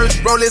my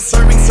first roll, it's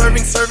serving.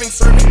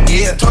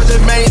 Yeah, told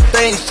the main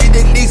thing, she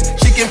the least,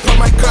 she can put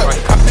my cup. Right.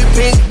 I put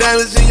pink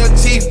diamonds in your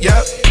teeth,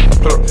 yup.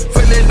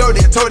 Fully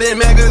loaded, told that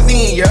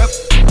magazine, yup.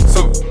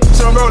 So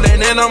I'm rolling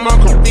and I'm on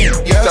codeine,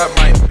 yup. That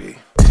might be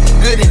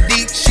good and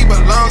deep, she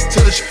belongs to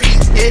the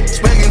streets, yeah.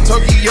 Swaggin'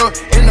 Tokyo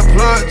in the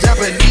plug,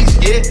 Japanese,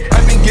 yeah.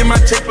 I been getting my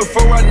check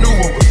before I knew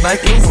what was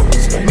Nike.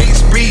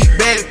 Mixed breed,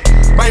 baby.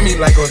 Bite me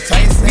like on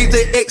Tyson.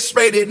 DJ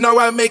X-rated, know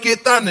I make it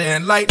thunder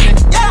and lightning.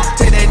 Yeah.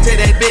 Take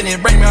that bin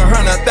and bring me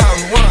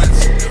 100,000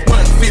 ones.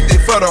 150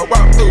 for the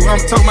walkthrough, I'm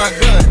toting my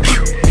gun.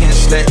 Being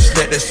slap,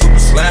 that super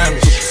slimy.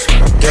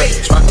 Yeah,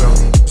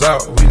 chocolate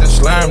out, we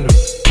just slimed it.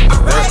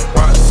 Yeah,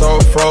 watch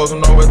so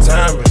frozen over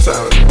time.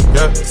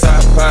 Yeah,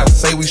 side pie,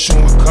 say we shoot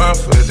with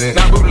confidence.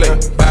 Now bootleg,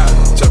 buy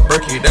to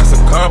Berkey, that's a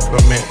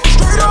compliment.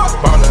 Yeah,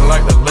 ballin'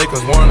 like the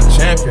Lakers won a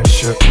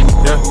championship.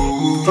 Yeah,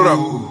 hold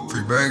up.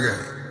 Free bang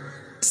gang.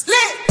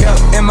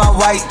 Yeah, in my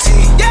white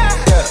tee. Yeah,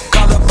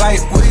 call up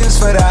White Williams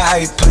for the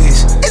hype,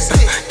 please.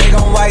 They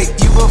gon' wipe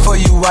you before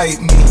you wipe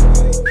me.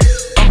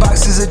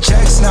 Boxes of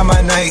checks, not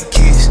my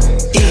Nikes.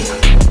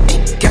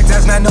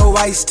 Cactus, not no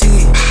iced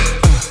tea.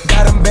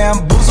 Got them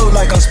bamboozled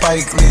like I'm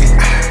Spike Lee.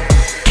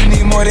 You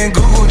need more than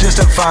Google just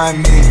to find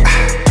me.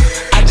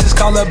 I just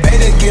call a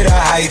beta, get a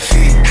high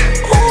fee.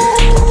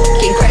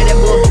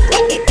 Incredible,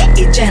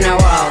 general.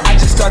 I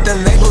just start the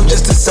label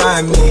just to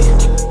sign me.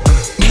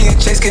 Me and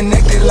Chase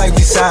connected like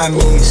we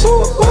Siamese.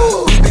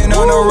 We been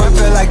on a run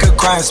for like a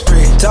crime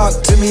spree.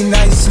 Talk to me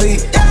nicely.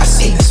 I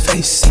seen his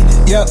face.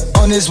 Yup,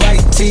 on his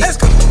white tee.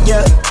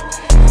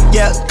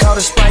 Yeah, call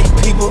the Sprite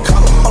people.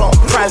 Hold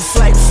on, private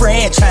flight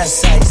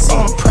franchise sites.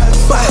 On private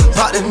flight,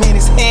 popped him in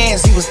his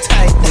hands, he was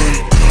tight.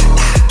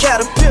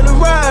 Caterpillar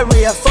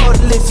Rari, I fought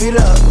to lift it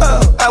up.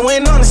 I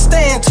went on the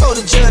stand, told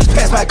the judge,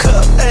 pass my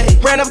cup.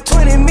 Ran up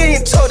 20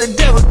 million, told the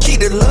devil, keep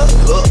the love.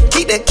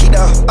 Keep the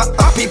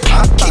RP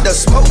pop, keep the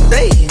smoke,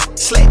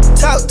 Slick,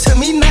 talk to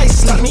me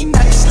nicely.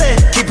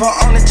 Keep her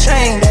on the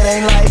chain, that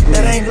ain't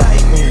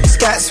like me.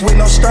 Scots with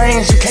no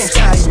strings, you can't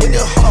tie me.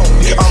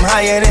 I'm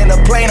higher than a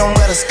plane on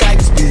where the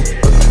Skypes be.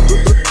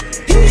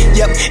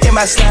 Yep, in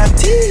my slime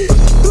tee.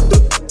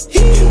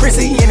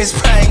 Prissy in his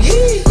prime,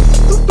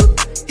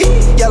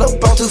 Yellow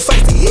bone too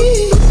feisty,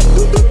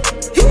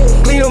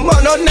 clean them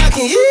up, no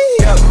knocking,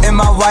 Yep, in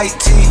my white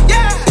tee.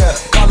 Yeah,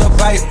 call up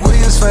White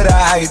Williams for the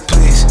hype,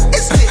 please.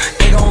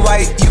 They gon'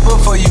 wipe you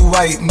before you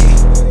wipe me.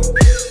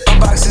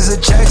 Boxes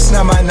of checks,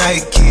 not my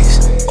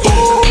Nikes.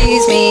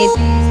 Please me.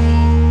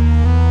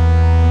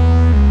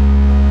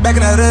 Back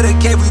in the other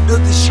cave, we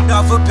built this shit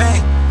off of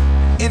pain.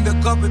 In the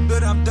corporate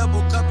build, I'm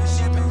double cupping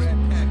champagne.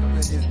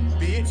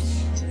 Bitch.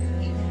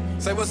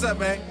 Say what's up,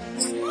 man.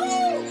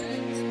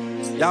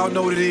 Y'all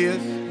know what it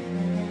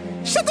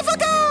is. Shut the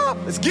fuck up!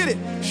 Let's get it.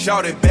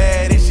 Shorty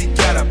bad and she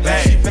got a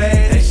bag. She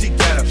bad and she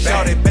got a bag.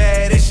 Shorty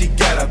bad and she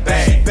got a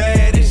bag. She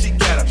bad and she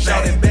got a bag.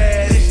 Shorty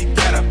bad and she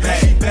got a bag.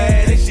 She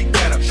bad and she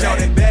got a bag.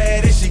 Shorty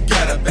bad and she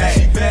got a bag.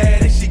 She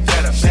bad and she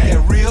got a bag. She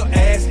got real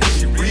ass and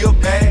she real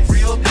bad.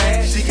 Real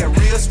bad. She got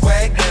real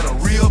swag and a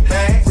real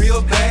bag.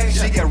 Real bag.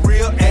 She got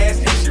real ass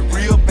and she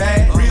real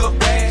bad. Real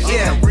bad. She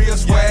got real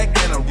swag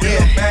and a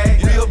real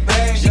bag. Real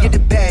bag. She get the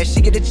bag,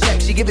 she get the check,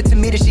 she give it to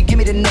me, then she give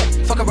me the net.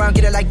 Fuck around,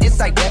 get it like this,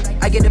 like that.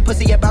 I get the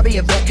pussy at Bobby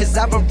Event, cause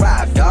I've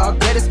arrived, dog.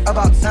 Bet it's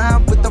about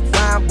time with the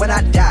rhyme when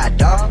I die,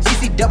 dog.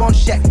 CC dub on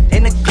check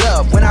in the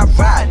glove when I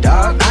ride,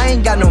 dog. I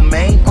ain't got no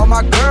main, all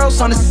my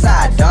girls on the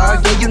side,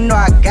 dog. Yeah, you know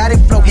I got it,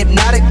 flow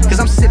hypnotic, cause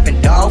I'm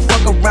sipping, dog.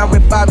 Fuck around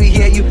with Bobby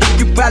here, you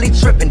probably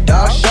tripping,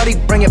 dog. Shorty,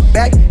 bring it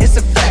back, it's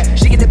a fact.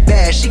 She get the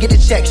bag, she get the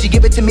check, she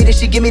give it to me, then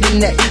she give me the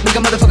neck. Make a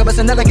motherfucker bust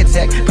another like a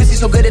tech. Pussy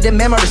so good it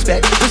demand my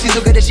respect. Pussy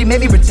so good that she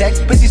made me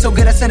protect. Pussy so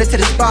good I send it to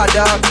the spa,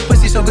 dog.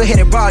 Pussy so good, hit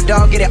it raw,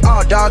 dog. Get it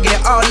all, dog. Get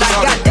it all like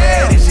goddamn.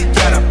 Bad and she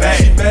got a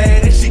bag. She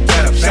bad and she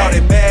got a bag. Shorty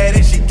bad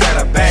and she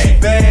got a bag. She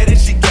bad and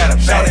she got a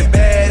bag. Shorty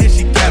bad and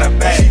she got a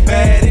bag. She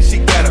bad and she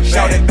got a bag.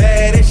 Shorty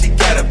bad and she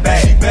got a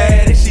bag. She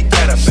bad and she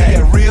got a bag. She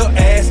got real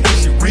ass and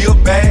she real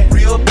bad.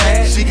 Real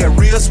bad. She got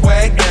real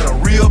swag and a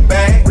real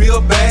bag.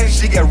 Real bag.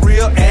 She got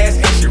real ass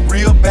and she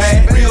real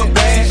bad. Real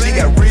bad. She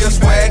got real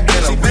swag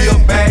and a real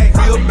bag.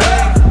 Real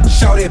bag.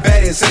 Shorty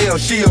bad as hell,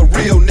 she a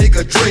real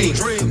nigga dream.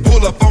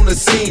 Pull up on the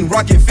scene,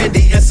 rockin'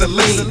 Fendi and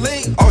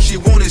Celine. All she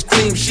want is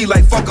cream, she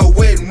like fuck a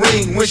wedding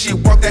ring. When she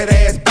walk that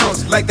ass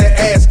bounce like that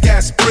ass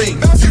got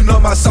springs. You know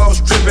my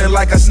sauce drippin'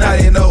 like a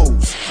snotty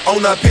nose.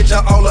 On a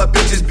picture, all her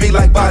bitches be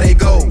like body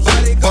goals.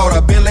 Bought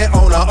a Bentley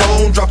on her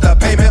own, dropped a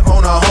payment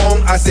on her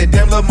home. I said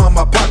damn lil'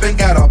 mama poppin',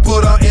 gotta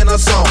put her in a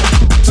song.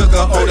 Took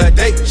her on a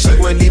date, she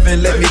wouldn't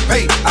even let me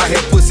pay. I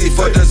had pussy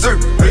for dessert,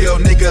 real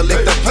nigga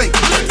lick the plate.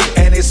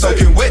 And it's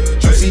soaking wet,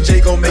 Juicy J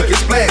gon' make it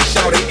splash.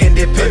 Shawty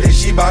independent,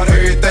 she bout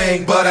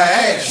everything but her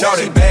ass.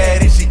 Shawty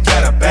bad and she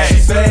got a bag.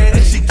 She bad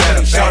and she got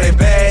a bag. Shawty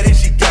bad and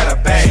she got a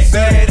bag. She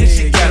bad and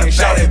she got a bag.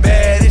 Shawty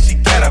bad and she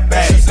got a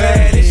bag. She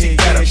bad and she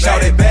got a bag.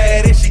 Shawty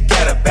bad and she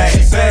got a bag.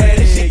 She bad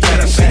and she got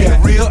a bag. She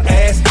got real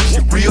ass and she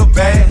real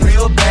bad.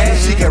 Real bad.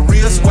 She got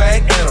real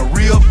swag and a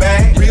real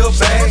bag. Real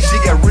bag. She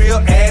got real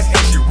ass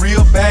and she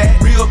real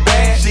bad. Real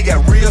bad. She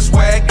got real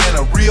swag and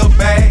a real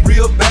bag.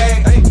 Real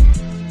bag. Hey.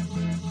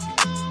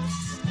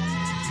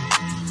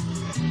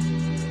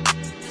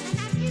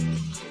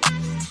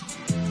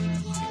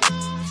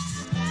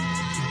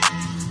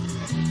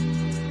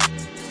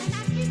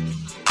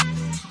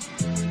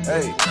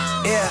 Hey,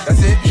 yeah,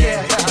 that's it.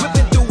 Yeah,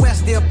 whipping through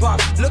West Deer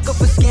Park, looking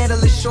for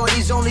scandalous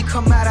shorties. Only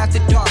come out after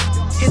dark.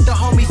 Hit the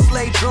homie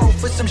Slade drove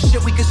for some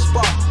shit we could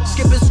spark.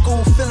 Skipping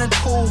school, feeling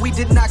cool. We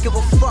did not give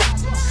a fuck.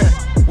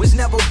 Was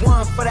never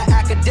one for the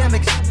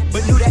academics,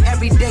 but knew the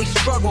everyday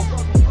struggle.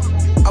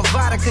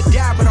 Avada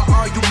Kedavra to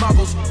all you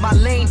muggles. My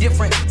lane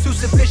different, too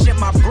sufficient.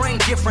 My brain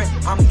different.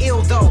 I'm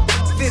ill though.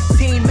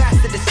 15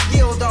 mastered the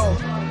skill though.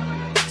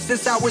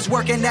 Since I was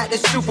working at the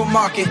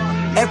supermarket,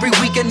 every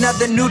week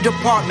another new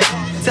department.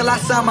 Till I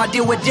signed my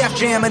deal with Def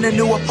Jam in a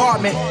new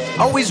apartment.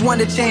 Always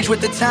wanted to change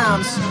with the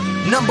times.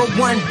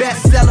 #1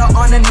 bestseller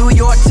on the New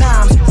York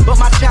Times. But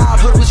my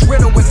childhood was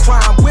riddled with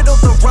crime. Whittled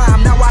the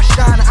rhyme, now I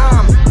shine.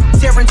 I'm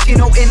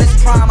Tarantino in his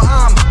prime.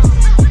 I'm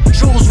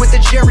Jules with the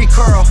Jerry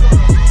curl.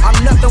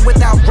 I'm nothing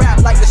without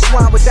rap, like the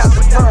swine without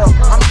the pearl.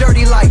 I'm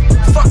dirty like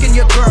fucking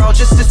your girl.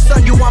 Just to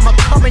son you, I'ma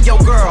come in your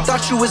girl.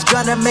 Thought you was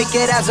gonna make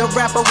it as a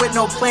rapper with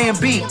no plan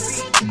B.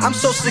 I'm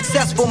so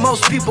successful,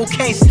 most people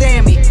can't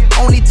stand me.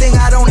 Only thing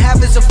I don't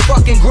have is a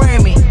fucking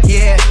Grammy.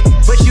 Yeah,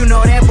 but you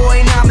know that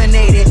boy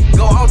nominated.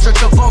 Go Ultra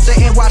Travolta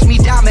and watch me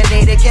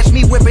dominate it. Catch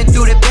me whipping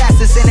through the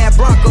passes in that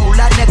Bronco,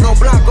 La Negro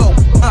Blanco.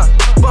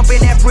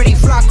 Bumping that pretty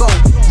Flacco.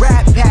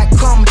 Rat pack,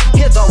 come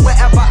hither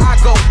wherever I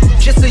go.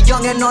 Just a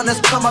youngin' on us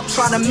come up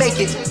trying to make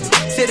it.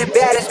 To the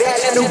baddest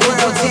bitch in the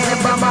world,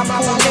 tanning by my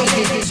pool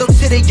naked. So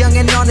to the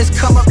youngin' on us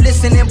come up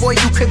listening, boy,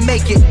 you could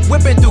make it.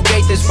 Whipping through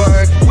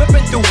Gaithersburg,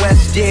 whipping through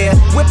West Deer,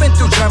 whipping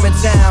through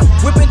Germantown,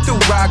 whipping through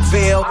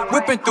Rockville,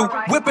 whipping through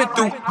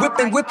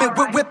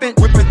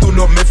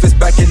North Memphis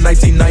back in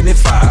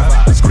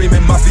 1995.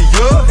 Screaming mafia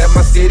at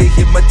my city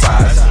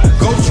hypnotized.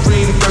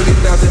 Gulfstream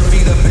 30,000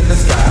 feet up in the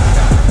sky.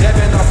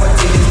 Dabbing off a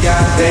titties,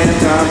 goddamn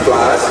time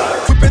flies.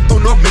 Whipping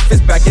through North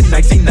Memphis back in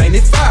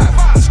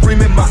 1995.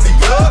 Screaming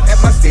mafia at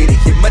my city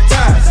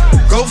hypnotized.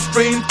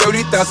 Gulfstream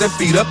 30,000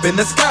 feet up in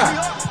the sky.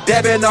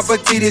 Dabbing off a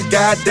titties,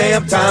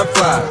 goddamn time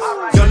flies.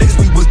 Young niggas,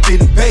 we was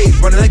getting paid,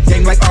 running the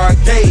game like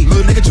arcade.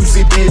 Little nigga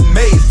Juicy being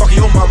made, fucking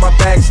your mama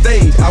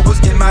backstage. I was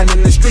getting mine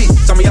in the street,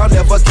 some of y'all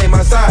never came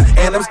outside.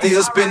 And I'm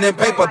still spinning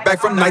paper back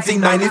from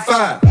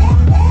 1995.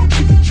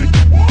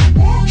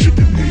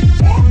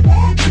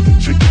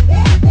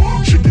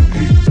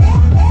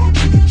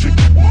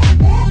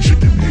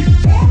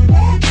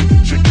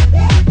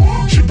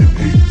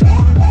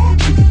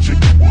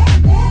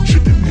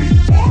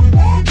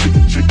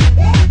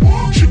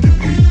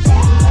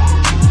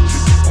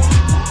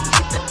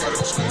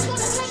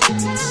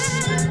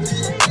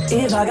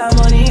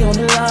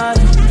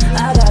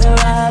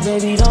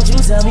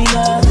 tell me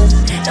nothing.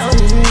 Don't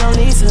leave me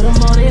lonely till the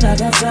morning, I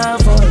got time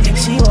for it.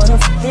 She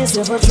wanna f***ing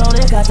sip Patron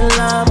and got the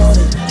lime on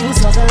it. You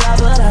talk a lot,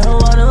 but I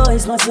don't wanna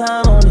waste my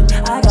time on it.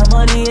 I got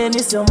money and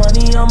it's still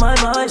money on my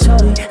mind,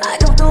 shorty.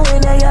 I come through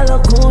in that yellow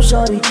cool,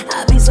 shorty.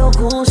 I be so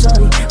cool,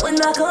 shorty. When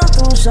I come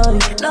through, shorty,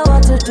 know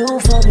what to do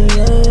for me,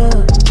 yeah.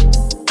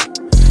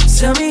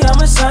 Tell me how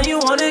much time you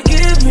wanna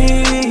give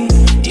me.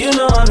 You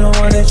know I'm the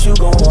one that you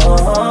gon'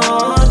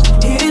 want.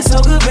 It is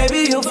so good,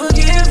 baby, you'll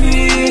forgive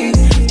me.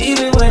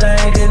 Even when I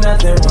ain't did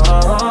nothing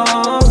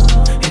wrong.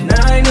 And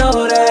I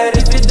know that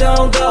if it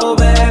don't go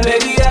bad,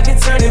 baby, I can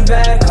turn it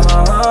back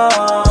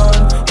on.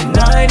 And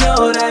I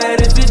know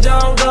that if it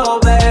don't go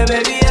bad,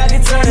 baby, I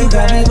can turn it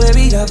back. You got me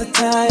worried all the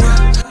time.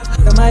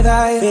 Got my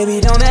vibe,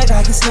 baby, don't act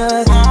like it's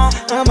nothing.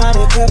 I'm out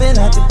of clubbing,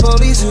 not the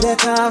police do that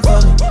time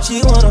for me.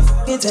 She wanna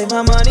f***ing take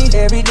my money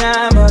every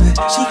dime of it.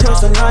 She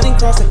crossed the line and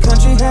crossed the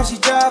country, half she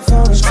drive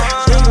for me.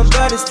 Think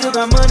about it, still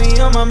got money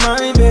on my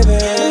mind, baby.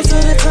 Most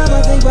of the time I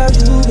think about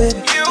you,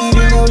 baby.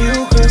 Even though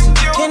you crazy,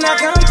 can I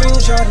come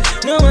through,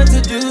 shawty? Know what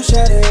to do,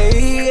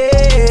 shawty.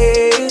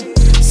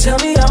 Tell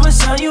me how much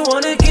time you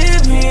wanna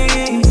give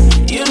me.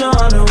 You know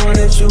I'm the one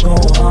that you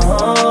gon'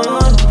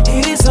 want.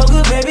 It is so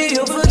good, baby,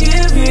 you'll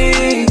forgive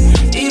me.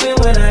 Even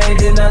when I ain't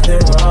did nothing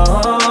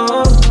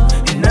wrong.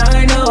 And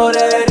I know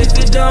that if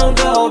it don't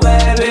go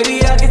bad,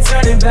 baby, I can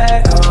turn it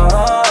back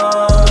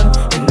on.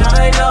 And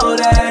I know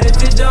that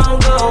if it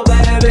don't go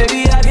bad,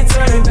 baby, I can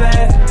turn it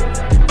back.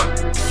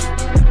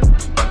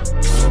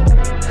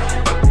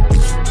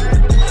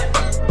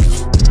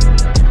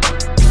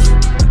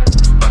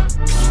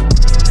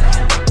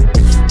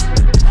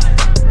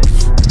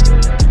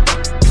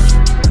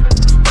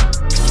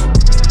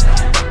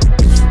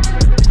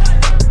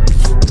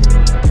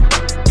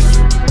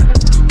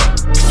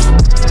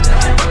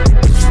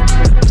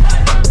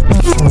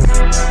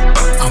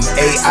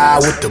 AI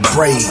with the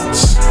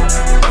braids.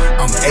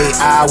 I'm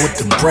AI with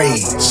the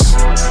braids.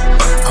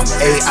 I'm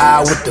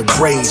AI with the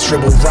braids.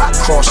 Dribble rock,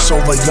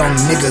 crossover, young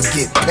nigga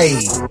get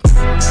paid.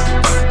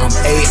 I'm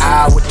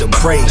AI with the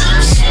braids.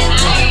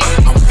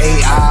 I'm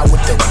AI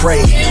with the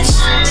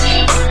braids.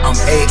 I'm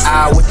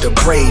AI with the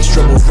braids.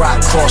 Dribble rock,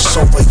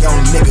 crossover,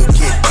 young nigga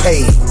get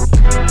paid.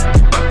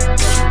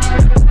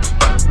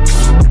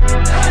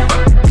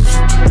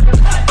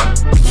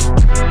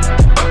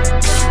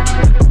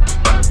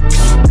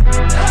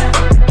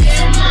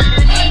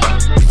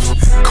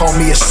 Call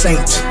me a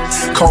saint,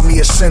 call me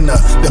a sinner.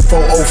 The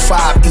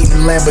 405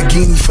 eating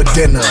Lamborghini for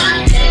dinner.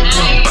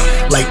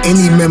 Like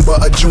any member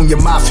of Junior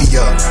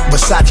Mafia,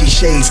 Versace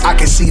shades, I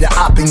can see the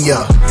op in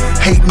ya.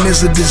 Hating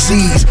is a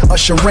disease,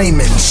 Usher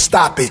Raymond,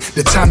 stop it.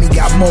 The time he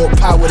got more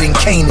power than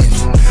Canaan.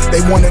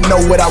 They wanna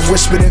know what I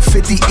whispered in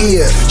 50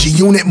 ear.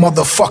 G-Unit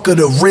motherfucker,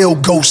 the real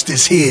ghost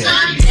is here.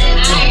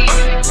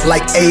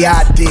 Like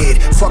AI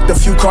did. Fucked a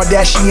few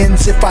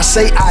Kardashians if I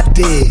say I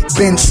did.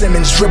 Ben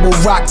Simmons dribble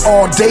rock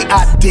all day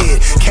I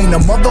did. Can't a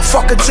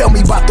motherfucker tell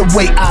me about the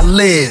way I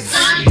live.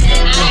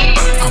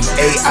 I'm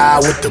AI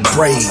with the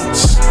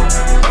braids.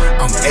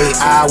 I'm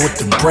AI with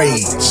the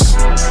braids.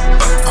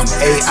 I'm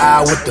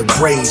AI with the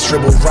braids.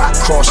 Dribble rock,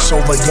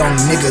 crossover, young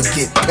nigga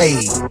get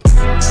paid.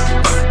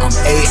 I'm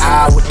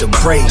AI with the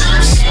braids.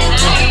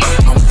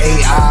 I'm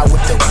AI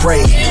with the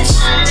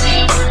braids.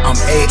 I'm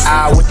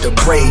AI with the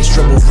braids.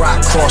 Dribble rock,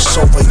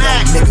 crossover,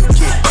 young nigga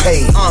get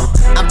paid.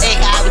 I'm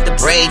AI with the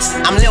braids.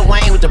 I'm Lil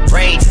Wayne with the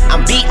braids.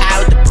 I'm B.I.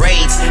 with the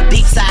braids.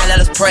 Deep side, let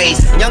us praise.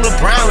 Young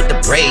LeBron with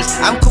the braids.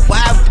 I'm Kawhi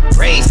with the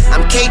braids.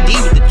 I'm KD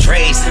with the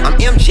trays. I'm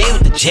MJ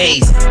with the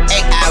J's.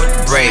 AI with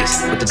the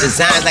braids. With the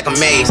designs like a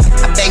maze.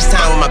 I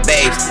FaceTime with my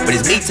babes, but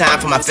it's me time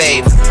for my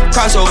fave.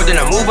 Crossover, then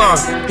I move on.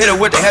 Hit her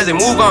with the heads and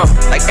move on.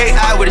 Like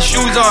AI with his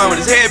shoes on,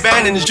 with his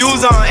headband and his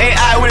shoes on.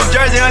 AI with his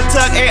jersey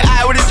untucked.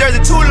 AI with his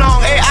jersey too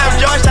long. AI with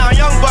Georgetown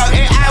Young Buck.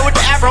 AI with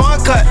the Afro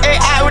uncut.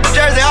 AI with the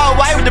jersey all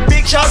white with the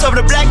big shorts over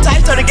the black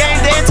tights. Turn the game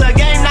day to a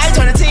game night.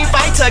 Turn the team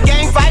fight to a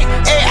game fight.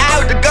 AI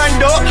with the gun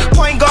door.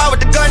 Point guard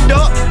with the gun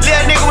door.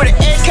 Little nigga with an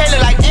AK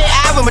look like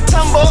AI with my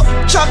tumbo.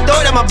 Chuck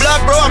door, that my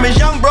blood bro. I'm his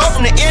young bro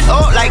from the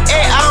NO. Like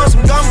AI on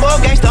some gumbo.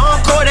 Gangsta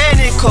on court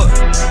and in court.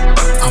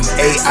 I'm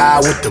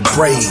AI with the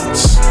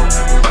braids.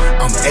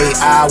 I'm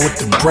AI with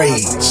the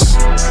braids.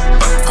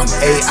 I'm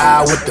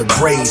AI with the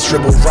braids.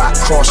 Dribble rock,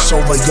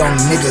 crossover, young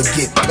nigga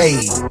get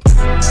paid.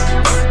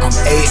 I'm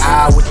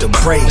AI with the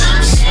braids.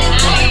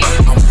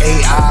 I'm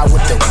AI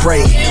with the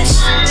braids.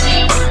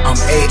 I'm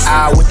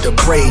AI with the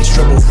braids.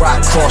 Dribble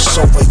rock,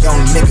 crossover,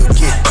 young nigga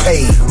get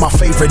paid. My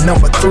favorite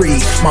number 3.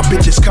 My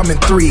bitches come in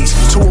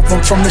 3s. 2 of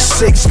them from the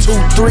 6, 2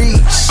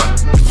 3s.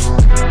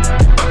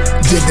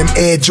 Did them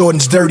Air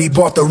Jordans dirty,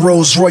 bought the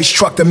Rolls Royce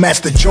truck to match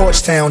the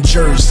Georgetown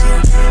jersey.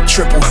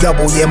 Triple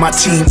double, yeah, my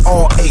team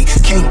all 8.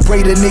 Can't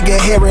braid a nigga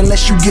hair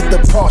unless you get the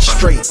part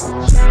straight.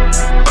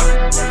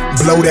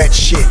 Blow that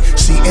shit.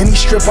 See any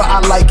stripper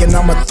I like and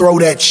I'ma throw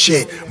that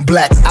shit.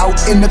 Black out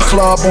in the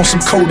club on some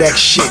Kodak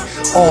shit.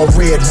 All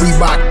red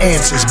Reebok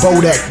answers,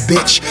 Bodak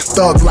bitch.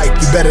 Thug life,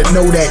 you better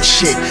know that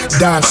shit.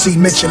 Don C.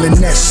 Mitchell and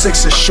Ness,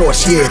 Sixer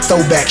shorts, yeah,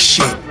 throwback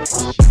shit.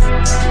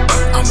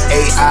 I'm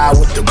AI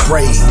with the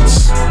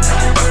braids.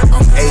 I'm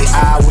I'm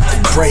AI with the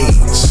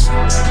braids.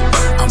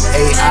 I'm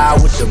AI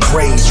with the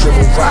braids.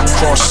 River Rock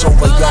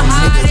crossover, young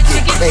nigga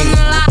get paid.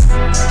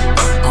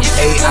 I'm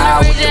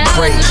AI with the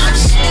braids.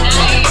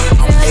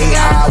 I'm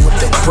AI with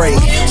the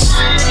braids.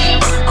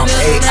 I'm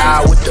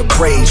AI with the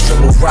braids.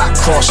 River Rock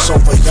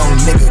crossover, young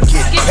nigga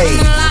get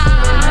paid.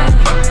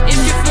 If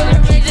you're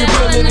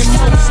feeling it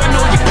most, I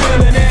know you're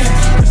feeling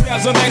it.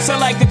 Styles are nice, I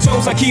like the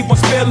toes, I keep on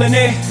spilling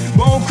it.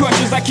 Bone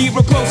crunches, I keep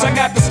real close, I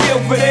got the skill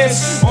for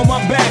this. On my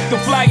back, the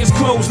flyers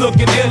closed,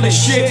 looking ill as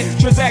shit.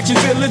 Transactions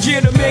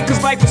illegitimate,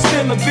 cause life is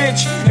still a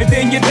bitch. And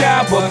then you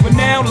die, but for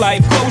now,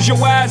 life, close your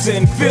eyes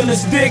and feel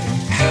its dick.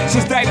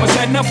 Since diapers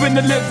had nothing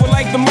to live for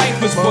like the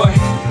lifers, but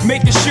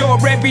making sure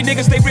every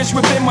nigga stay rich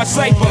within my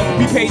cipher.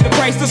 We paid the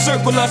price to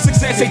circle of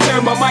success, they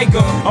turn my mic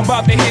up. I'm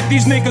about to hit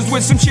these niggas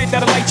with some shit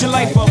that'll light your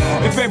life up.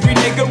 If every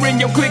nigga in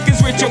your clique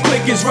is rich, your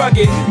clique is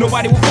rugged.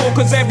 Nobody will fall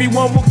cause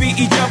everyone will be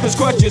each other's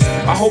crutches.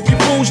 I hope you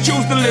fools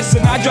choose to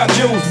listen, I drop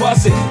jewels,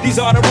 bust it. These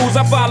are the rules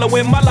I follow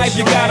in my life,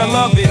 you gotta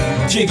love it.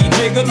 Jiggy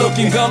jigger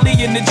looking gully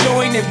in the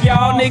joint. If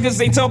y'all niggas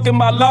ain't talking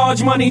about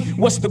large money,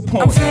 what's the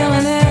point? I'm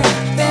feeling it,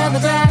 feel the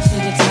glass, you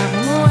get time from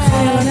away.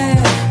 Feeling it,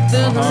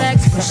 feel the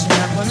legs pushing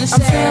up on the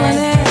stage. I'm feeling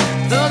it,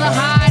 feel the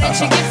high that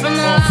you get from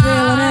the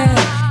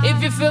line. If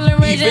you're feeling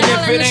rage, even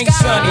if it ain't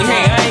sunny,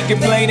 hey, I ain't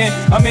complaining.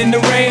 I'm in the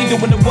rain,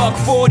 doing the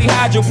 $140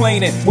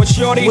 hydroplaning. What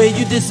shorty? Where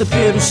you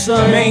disappear to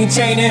sun?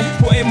 Maintaining,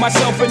 putting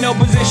myself in no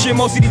position.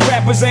 Most of these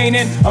rappers ain't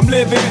in. I'm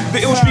living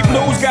the ill street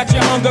blues, got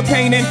your hunger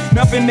painting.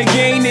 Nothing to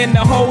gain and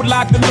a whole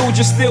lot to lose.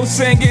 You're still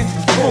singing.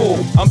 Ooh,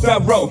 I'm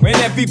thorough in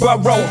every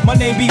borough. My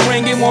name be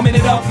ringing, warming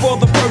it up for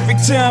the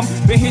perfect time.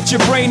 They hit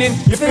your brain and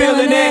you're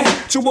feeling it.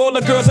 To all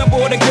the girls, I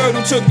bought a girl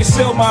who took to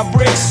sell my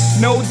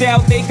bricks. No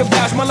doubt they can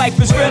vouch, my life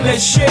is real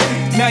as shit.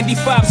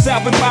 95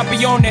 South and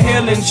Poppy on the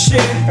hill and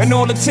shit. And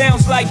all the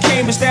towns like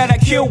Cambridge that I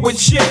kill with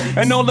shit.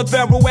 And all the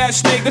thorough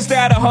ass niggas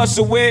that I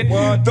hustle with.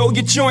 Throw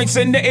your joints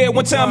in the air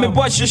one time and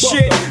bust your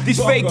shit.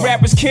 These fake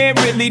rappers can't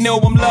really know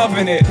I'm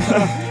loving it.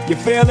 You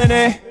feeling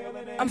it?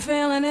 I'm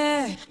feeling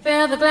it.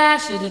 Feel the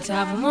glass, you the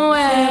top of my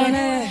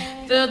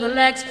way. Feel the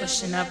legs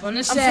pushing up on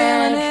the stage.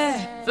 I'm feeling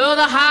it. Feel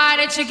the high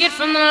that you get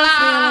from the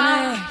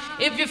line.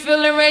 If you're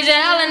feeling rage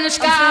hell in the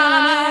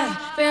sky.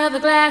 Feel the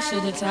glass,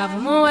 you the top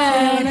of my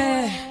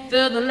way.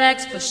 Feel the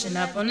legs pushing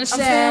up on the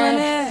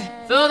stage.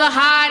 Feel the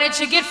high that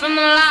you get from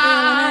the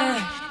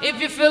line.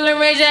 If you're feeling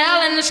rage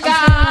hell in the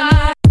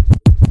sky.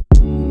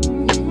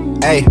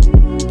 Hey,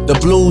 the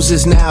blues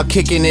is now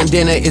kicking and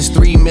dinner is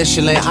 3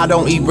 Michelin. I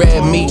don't eat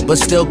red meat, but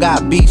still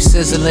got beef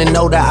sizzling.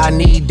 Know that I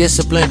need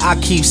discipline. I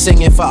keep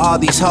singing for all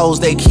these hoes,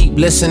 they keep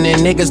listening.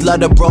 Niggas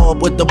love to bro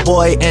up with the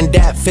boy and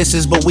that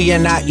fisses, but we are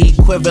not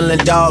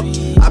equivalent, dog.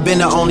 I've been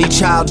the only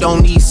child,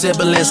 don't need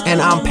siblings,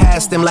 and I'm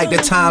past him like the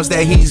times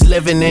that he's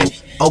living in.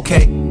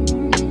 Okay,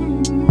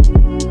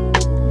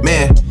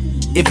 man.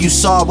 If you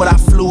saw what I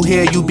flew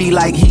here, you be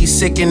like, he's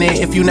sickening.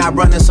 If you not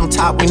running some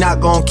top, we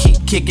not gon' keep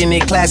kicking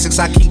it. Classics,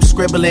 I keep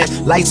scribbling.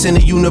 Lights in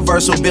the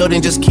universal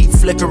building just keep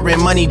flickering.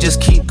 Money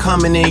just keep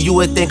coming in. You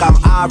would think I'm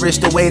Irish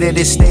the way that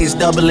it stays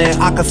doubling.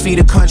 I could feed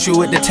a country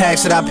with the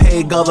tax that I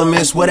pay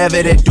governments.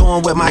 Whatever they're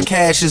doing with my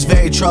cash is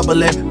very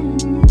troubling.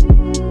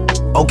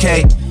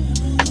 Okay.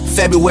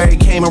 February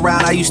came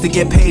around, I used to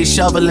get paid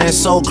shoveling.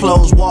 Sold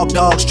clothes, walk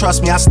dogs,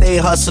 trust me, I stayed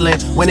hustling.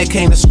 When it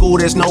came to school,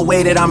 there's no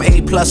way that I'm A+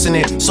 in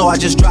it. So I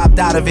just dropped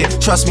out of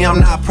it, trust me, I'm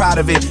not proud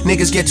of it.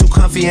 Niggas get too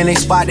comfy in they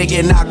spot, they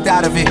get knocked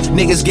out of it.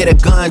 Niggas get a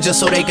gun just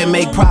so they can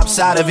make props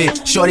out of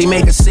it. Shorty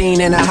make a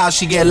scene in her house,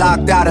 she get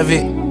locked out of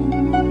it.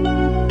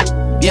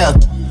 Yeah.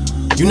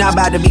 You not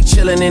about to be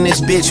chillin' in this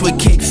bitch with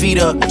kick feet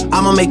up.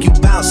 I'ma make you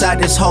bounce out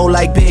this hole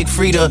like Big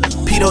Frida.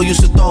 Pito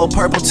used to throw a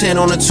purple 10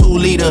 on a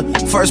 2-liter.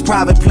 First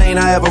private plane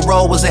I ever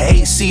rode was an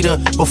 8-seater.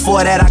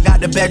 Before that I got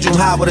the bedroom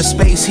hot with a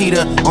space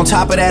heater. On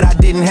top of that I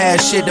didn't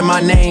have shit to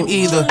my name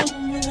either.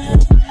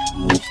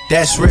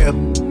 That's real.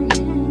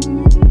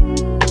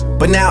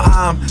 But now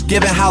I'm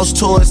giving house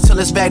tours till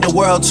it's back to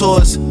world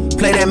tours.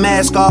 Play that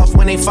mask off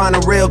when they find a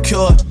real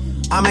cure.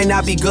 I may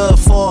not be good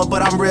for it,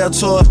 but I'm real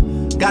to her.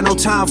 Got no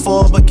time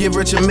for it, but give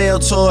Rich a meal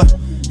to her.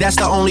 That's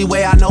the only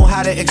way I know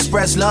how to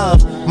express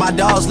love. My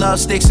dogs love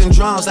sticks and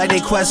drums like they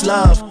quest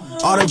love.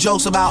 All the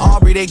jokes about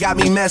Aubrey, they got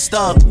me messed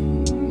up.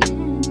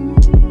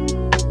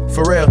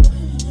 For real.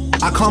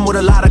 I come with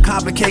a lot of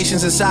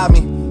complications inside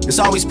me. It's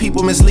always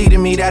people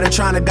misleading me that are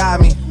trying to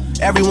guide me.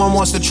 Everyone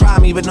wants to try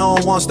me, but no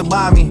one wants to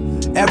buy me.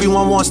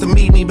 Everyone wants to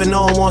meet me, but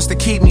no one wants to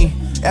keep me.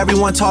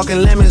 Everyone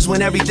talking lemons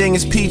when everything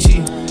is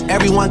peachy.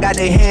 Everyone got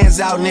their hands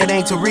out and it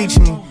ain't to reach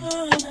me.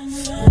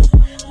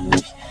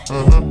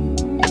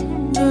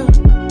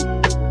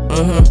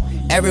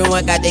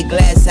 Everyone got their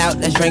glass out,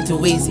 let's drink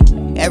too easy.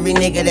 Every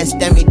nigga that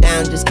stared me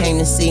down just came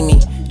to see me.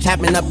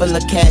 Chopping up a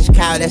little cash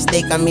cow, that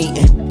steak I'm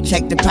eating.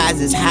 Check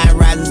deposits, high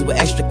rises with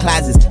extra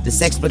closets. The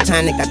sex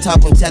platonic, I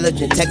talk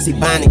intelligent, text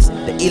ebonics.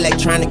 The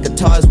electronic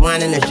guitars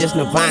whining, that's just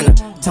Nirvana.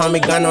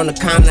 Tommy gun on the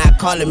counter, I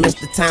call it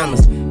Mr.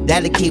 Thomas.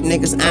 That'll keep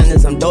niggas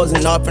honest. I'm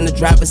dozing off in the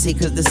driver's seat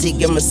cause the seat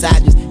give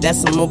massages.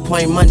 That's some more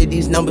point money,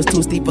 these numbers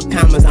too steep for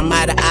commas. I'm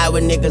out of eye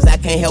with niggas, I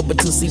can't help but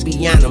to see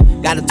beyond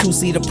them. Got a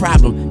two-seater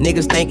problem,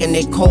 niggas thinking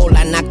they cold,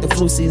 I knock the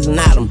flu season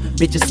out them.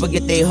 Bitches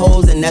forget they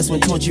hoes and that's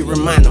when Tunchi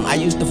remind them. I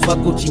used to fuck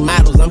Gucci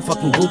models, I'm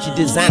fucking Gucci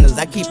designers.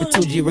 I keep it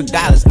 2G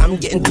regardless, I'm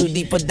getting too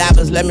deep for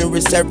divers. Let me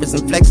resurface,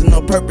 I'm flexing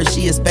on purpose.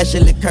 She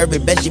especially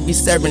curvy, bet she be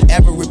serving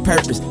every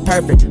purpose.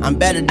 Perfect, I'm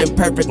better than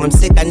perfect. I'm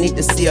sick, I need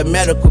to see a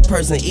medical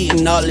person.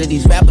 Eating all of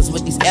these rappers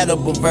with these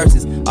edible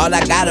verses. All I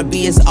gotta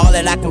be is all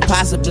that I can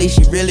possibly.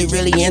 She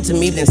really into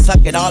me, then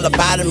suck it all up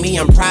out of me.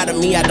 I'm proud of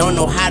me, I don't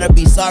know how to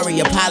be sorry.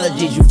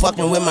 Apologies, you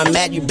fucking with my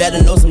mat, you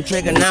better know some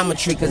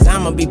trigonometry. Cause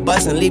I'ma be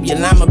bustin', leave your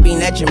llama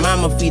bean at your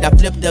mama feet. I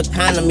flip the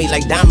economy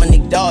like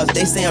Dominic Dawes.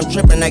 They say I'm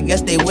trippin', I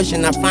guess they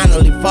wishing I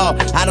finally fall.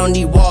 I don't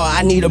need war,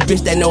 I need a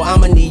bitch that know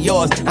I'ma need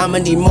yours. I'ma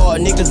need more,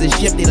 niggas is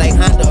shifty like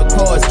Honda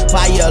Accords.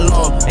 Fire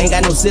alarm, ain't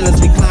got no ceilings,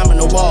 we climbing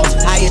the walls.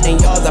 Higher than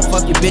yours, I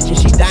fuck your bitch and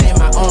she die in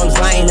my arms.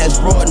 Lion has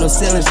roared, no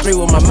ceilings, 3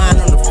 with my mind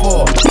on the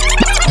floor.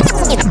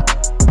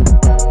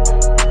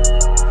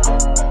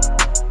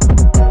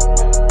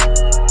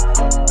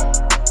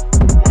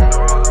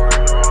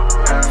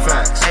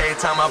 Facts. Every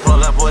time I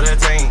pull up with a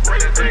team,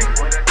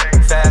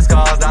 fast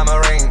cars,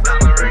 diamond ring.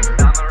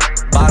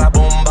 Bada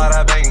boom,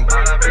 bada bing.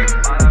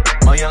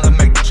 My younger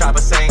make the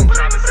chopper sing.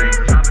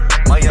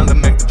 My younger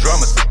make the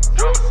drummer sing.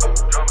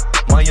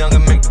 My younger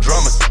make the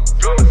drummer sing.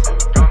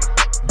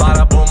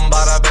 Bada boom,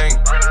 bada bing.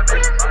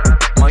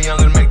 My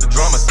younger make the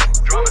drummer sing.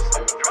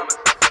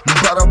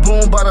 Bada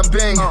boom, bada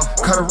bing.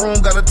 Got a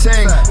room, got a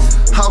ting.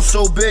 House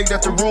so big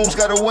that the room's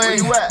got a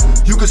wing.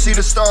 You can see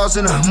the stars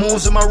and the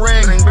moons in my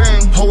ring.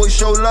 Always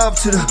show love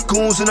to the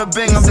goons in the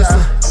bing. I'm just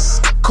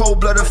a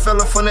cold-blooded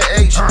fella from the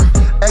H.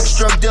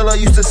 Ex-drug dealer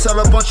used to sell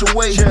a bunch of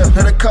weight.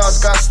 Now the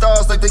cars got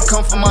stars like they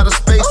come from outer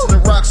space. And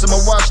the rocks in my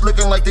watch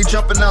looking like they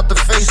jumping out the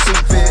face.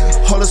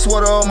 All the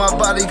sweater on my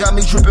body got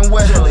me dripping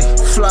wet.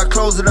 Fly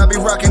clothes that I be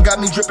rocking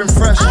got me dripping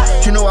fresh.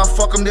 You know I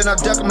fuck them, then I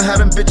duck them,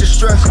 have them bitches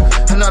stressed.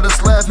 And I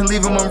just laugh and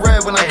leave them on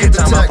red when I get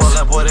the text. Every time I pull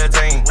up with a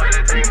team,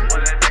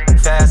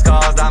 fast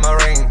cars,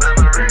 diamond ring.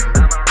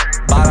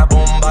 Bada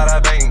boom, bada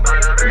bing.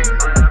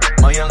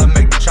 My younger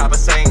make the chopper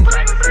sing.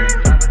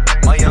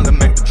 My younger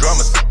make the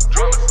drummer sing.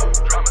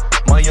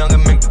 My younger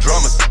make the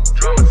drummer sing.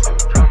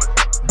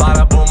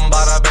 Bada boom,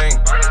 bada bing.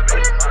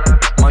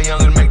 My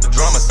younger make the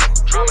drummer sing.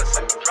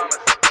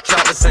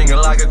 Chopper singing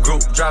like a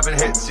group, dropping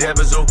hits, yeah,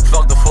 bazoo.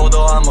 Fuck the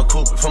 4-door, I'm a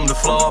coupe. From the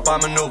floor up, I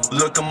maneuver.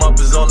 Look 'em up,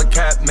 is all the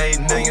cap. Made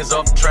millions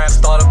off the trap.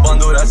 Start a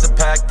bundle, that's a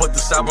pack. Put the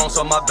Cyberons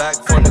on my back.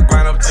 From the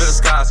ground up to the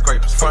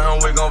skyscrapers.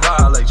 Front we gon'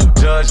 violate you.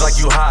 Judge like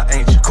you hot,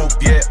 ain't you? Coupe,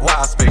 yeah,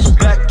 wild spacious.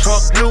 Black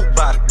truck, new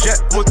body.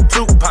 Jet with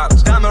 2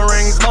 pilots. Diamond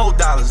rings, more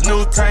dollars.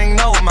 New tank,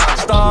 no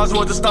miles. Stars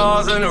with the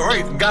stars in the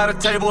rape. Got a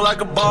table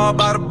like a bar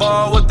by the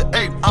bar with the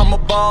ape. I'm a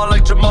ball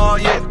like Jamal,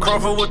 yeah.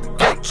 Crawford with the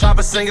cake.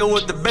 Chopper singing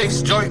with the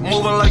bass. Joint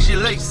moving like she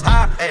lace.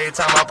 High. Every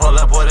time I pull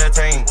up with a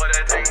team.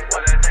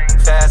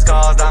 Fast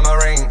cars, diamond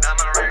ring.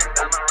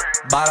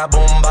 Bada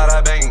boom,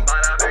 bada bing.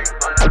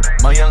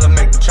 My younger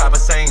make the chopper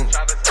sing.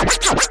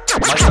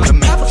 My younger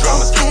make the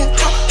drummer sing.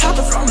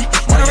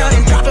 My younger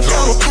make the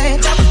drummer sing.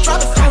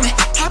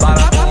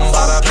 Bada boom,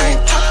 bada bing.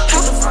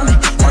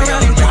 My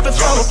younger make the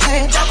drummer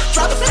sing.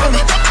 Drop it for me.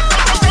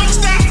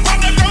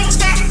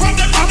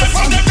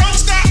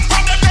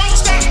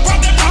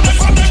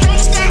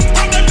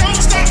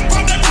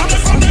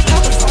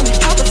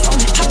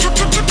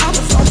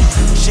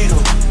 She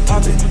gon'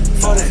 pop it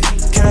for that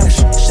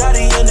cash.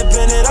 Shawty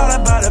independent, all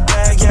about the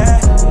bag,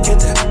 yeah. Get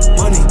that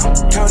money,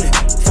 count it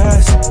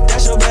fast.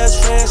 That's your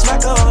best friend,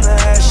 smack her on the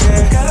ass,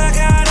 yeah. Girl, I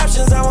got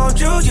options, I want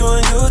you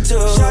and you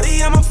too.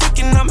 Shawty, I'm a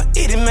freaking, I'ma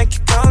eat it, make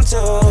it come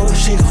too.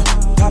 She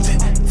gon' pop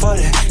it for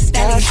that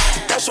cash.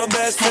 That's your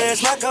best friend,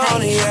 smack her on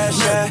the ass,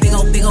 yeah. Big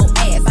ol'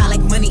 ass, I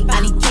like money,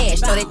 I need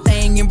cash. Throw that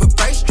thing in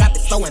reverse, drop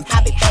it slow and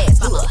pop it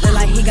fast. Look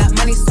like he got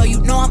money, so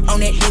you know I'm on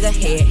that nigga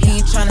head. He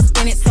ain't tryna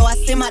spin it, so I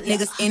send my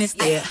niggas in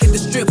instead. Hit the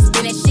strip,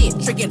 spin that shit,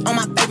 trick it on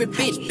my favorite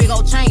bitch. Big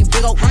ol' chain,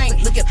 big ol' ring,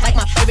 looking like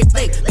my favorite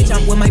flick. Bitch,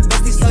 I'm with my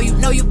bestie, so you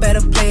know you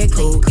better play it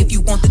cool. If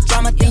you want the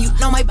drama, then you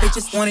know my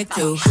bitches want it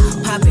too.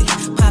 Pop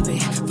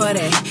it for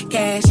that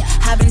cash.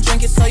 I been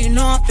drinking, so you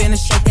know I'm finna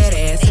shake that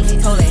ass.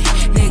 Told that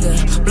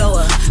nigga, blow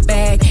a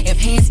bag. If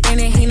he ain't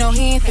spinning, he know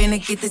he ain't finna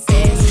get this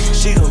ass.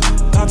 She gon'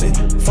 pop it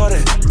for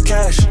that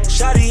cash.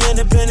 Shawty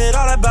independent,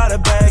 all about a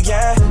bag,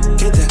 yeah.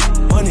 Get that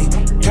money,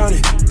 count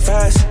it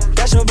fast.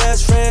 That's your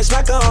best friend,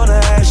 smack her on the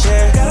ass,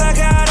 yeah. Girl, I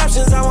got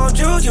options, I want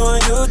you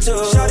and you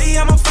too. Shawty,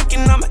 I'm a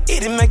freaking, I'ma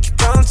eat it, make it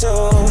come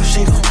too.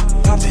 She gon'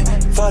 pop it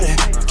for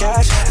that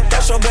cash.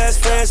 That's your best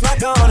friend, smack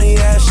her on the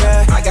ass,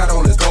 yeah. I got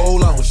on this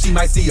gold on, she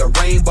might see a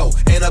rainbow.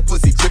 And her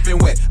pussy dripping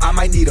wet, I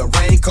might need a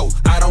raincoat.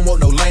 I don't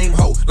want no lame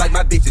hoe, like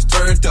my bitch is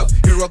turned up.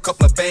 Here a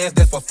couple of bands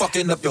that's for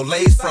fucking up your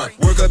lace front.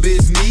 Work a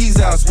bitch knees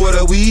out, swear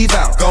to weave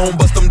out. Gon'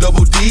 bust them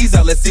double D's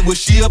out, let's see what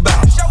she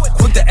about.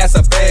 Quick to ask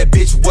a bad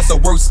bitch what's her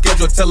work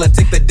schedule. Tell her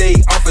take the day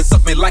off and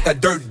suck me like a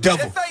dirt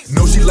devil.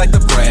 Know she like to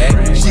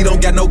brag, she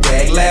don't got no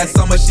gag. Last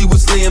summer she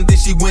was slim, then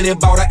she went and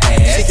bought her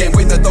ass. She can't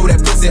wait to throw that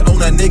pussy on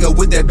a nigga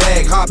with that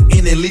bag. Hop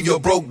in and leave your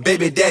broke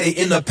baby daddy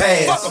in the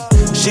past.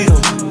 She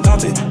gon'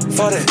 pop it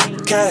for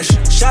that cash.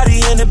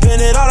 Shawty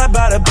independent, all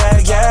about a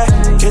bag, yeah.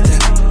 Get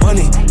that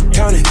money,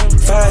 count it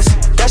fast.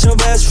 That's your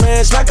best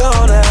friend, smack her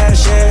on the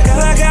ass, yeah.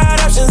 Girl, I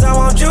got options, I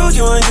want you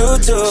and you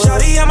too.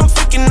 Shawty, I'm a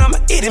freaking, I'ma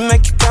eat it,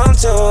 make you come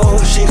too.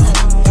 She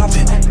gon' pop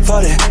it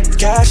for that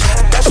cash.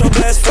 That's your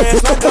best friend,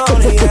 smack her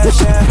on the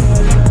ass, yeah.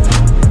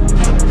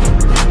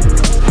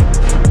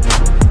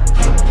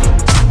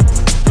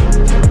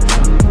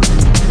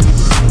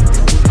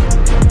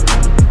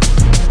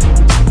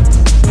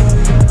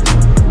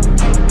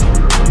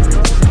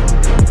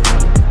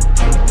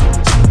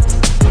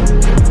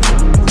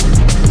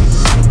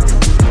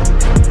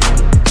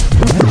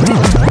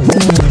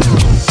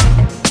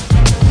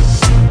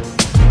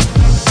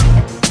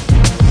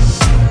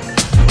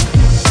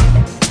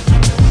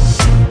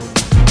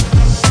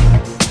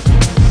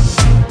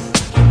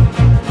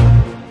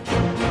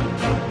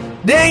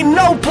 There ain't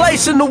no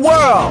place in the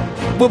world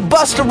where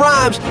Busta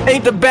Rhymes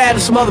ain't the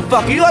baddest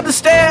motherfucker. You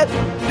understand?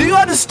 Do you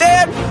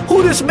understand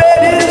who this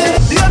man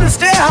is? Do you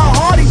understand how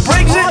hard he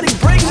brings it?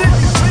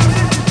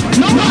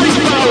 Nobody's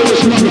following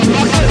this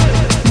motherfucker.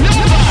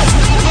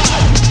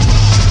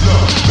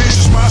 This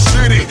is my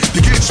city,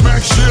 you get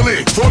smacked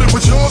silly. Thought it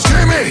was yours,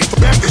 Kimmy.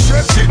 Back to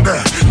shut shit now.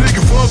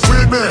 Nigga, fuck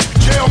with me.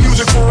 Jail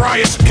music for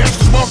riots.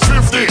 Gangsters buck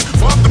 50.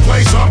 Fuck the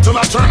place up till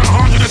I turn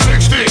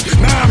 160.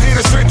 Now I'm here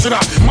to cinch it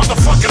up.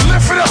 Motherfucker,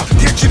 lift it up.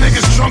 Get your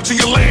niggas drunk till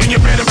you lay in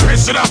your bed and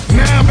piss it up.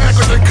 Now I'm back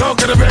with the coke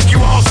to make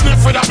you all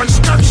sniff it up. And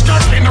skirt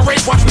in the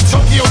race, watch me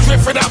Tokyo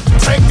drift it up.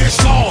 Take this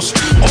loss,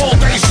 all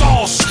day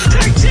sauce.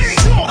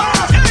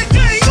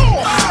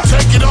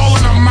 Take it all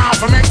in the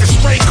mouth and make the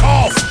straight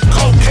cough.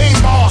 Cocaine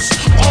boss,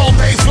 all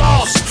day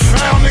floss.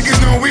 Foul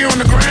niggas know we on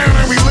the ground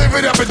and we live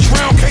it up and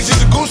drown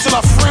cases of goose till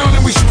I frown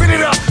and we spit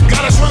it up.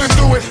 Got us running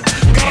through it,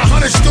 got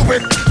 100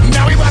 stupid.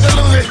 Now we about to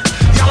lose it.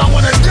 Y'all don't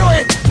wanna do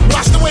it.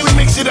 Watch the way we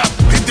mix it up,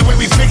 hit the way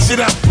we fix it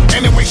up.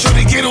 Anyway, sure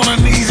they get on her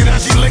knees and how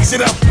she licks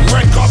it up.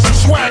 Red carpet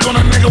swag on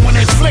a nigga when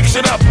they flicks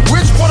it up.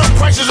 Rich put up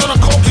prices on the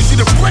coke, you see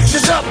the bricks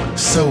is up.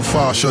 So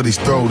far, shorty's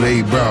throw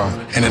they bra,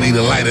 and I need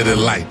a lighter to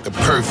light, the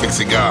perfect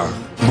cigar.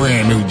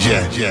 Brand new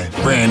jet,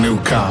 brand new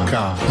car.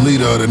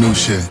 Leader of the new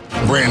shit,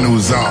 brand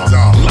new czar.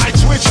 Light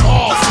switch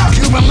off,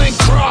 Cuban link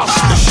cross.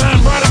 The shine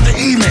bright up the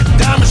evening,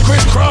 diamonds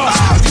crisscross.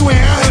 If you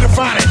ain't out here to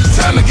find it,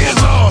 time to get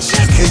lost.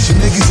 In case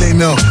you niggas ain't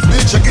know,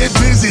 bitch, I get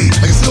busy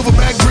like a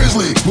silverback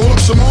grizzly. Roll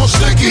up some more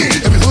sticky,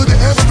 every hood to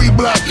every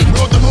block.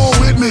 Brought them all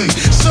with me.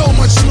 So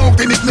much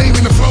smoke, they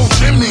nicknaming the flow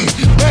chimney.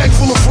 Bag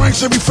full of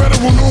Franks, every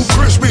federal known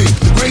crispy.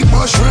 The great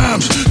Bush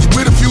Rhymes, you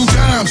with a few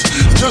dimes.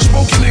 Just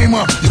spoke your name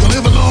up, you gon'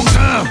 live a long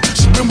time.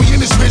 When we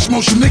in this bitch,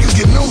 most you niggas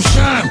get no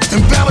shine.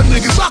 And valid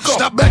niggas,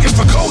 stop begging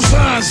for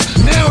cosigns.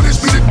 Now this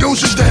be the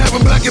doses to have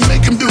them black and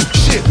make them do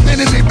shit.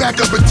 Then they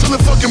back up until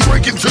it fucking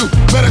break it too.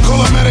 Better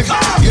call a medic,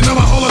 you know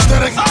my whole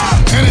aesthetic.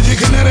 Energy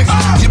kinetic,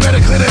 you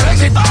better clear the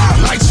exit.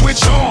 Light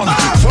switch on,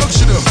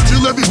 functional,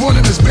 till everyone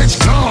in this bitch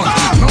gone.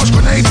 Launch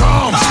grenade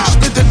bombs,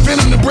 spit that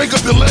venom to break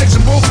up your legs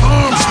and both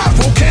arms.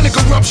 Volcanic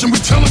eruption, we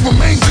tell them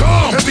remain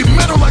calm. Heavy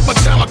metal like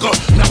Metallica,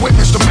 now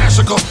witness the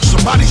massacre.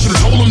 Somebody should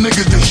have told them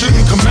niggas they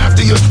shouldn't come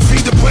after you.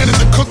 Feed the planet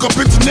to cook up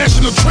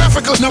international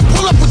trafficker. Now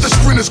pull up with the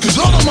sprinters, cause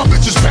all of my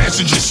bitches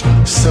passengers.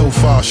 So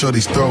far,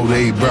 shorty's throw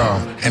they bra,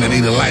 and I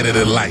need a lighter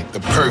to light, the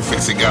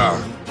perfect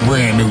cigar.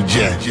 Brand new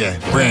jet,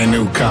 brand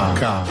new car.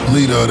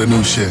 Leader of the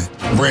new shit,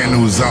 brand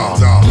new czar.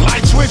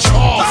 Light switch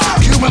off,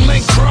 Cuban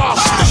link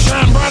cross. The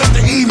shine bright up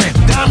the evening,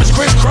 diamonds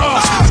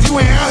crisscross. If you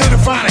ain't out here to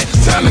find it,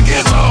 time to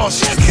get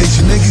lost. In case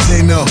you niggas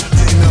ain't know,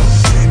 they know.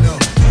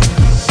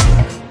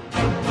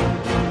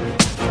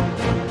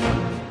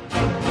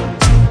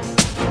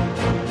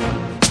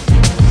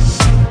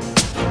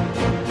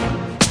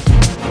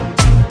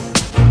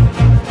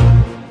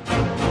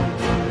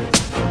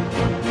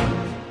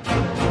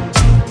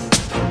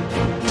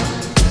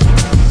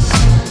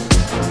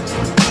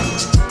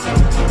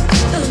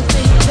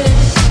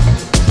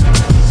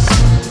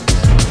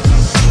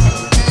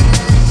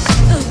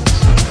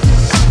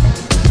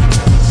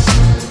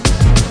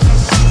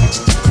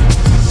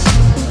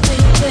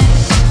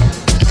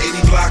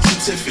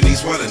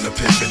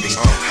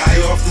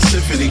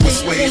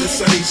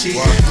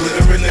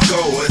 Glitter in the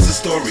gold as the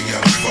story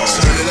unfolds.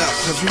 Turn it up,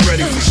 cause we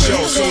ready for show,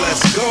 so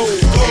let's go.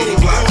 80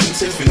 Block and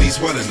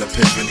Tiffany's, what an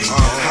epiphany.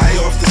 High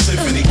off the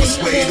symphony with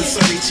Suede and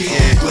Sunny T.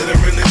 Glitter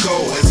in the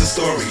gold as the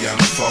story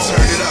unfolds.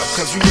 Turn it up,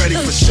 cause we ready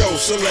for show,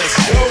 so let's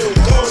go.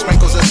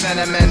 Sprinkles of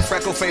cinnamon,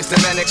 freckle-faced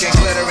Dominican.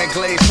 Glitter and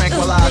glaze,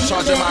 tranquilize,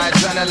 charging my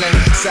adrenaline.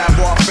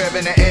 Savoir fair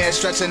in the air,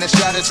 stretching the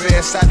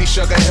stratosphere. Savvy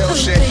Sugar Hill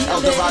shit,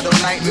 El Dorado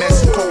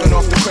nightmares. Poking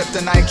off the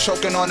kryptonite,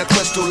 choking on the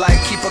crystal light.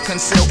 Keep a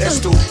concealed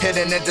pistol,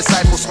 hidden in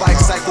disciple spike.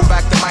 Cycle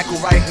back to Michael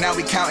Wright, now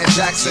we counting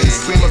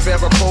Jacksons.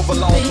 Primavera,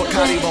 provolone,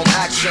 Bacardi on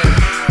action.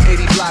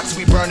 80 blocks,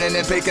 we burning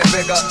and baking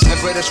bigger. And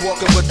British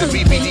walking with the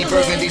BBD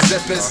burgundy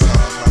zippers.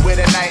 With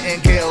the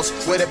nightingales,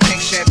 with a pink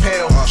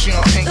champagne. She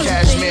on pink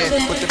cashmere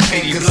with the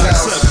pink 80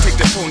 blocks gazelles. up, take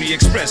the Pony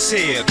Express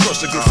here.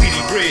 Across the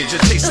graffiti bridge, a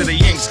taste of the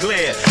Yanks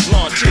glare.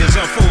 Lawn chairs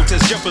unfold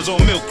as jumpers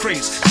on milk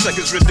crates.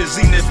 Suckers rip the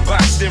Zenith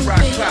box, then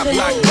rock pop,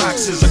 lock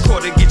boxes. A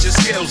quarter, get your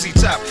scalesy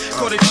top.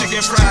 Caught a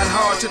chicken fried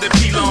hard to the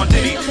P-Lawn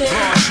Diddy.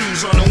 Blonde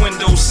shoes on the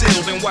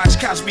windowsill, then watch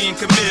Cosby and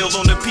Camille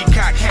on the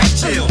peacock hat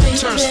tail.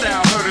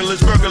 Turnstile,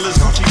 hurdlers, burglars,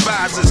 Gucci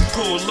visors.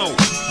 Pull low,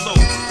 low,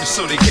 and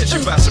so they catch you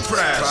by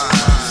surprise.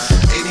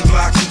 80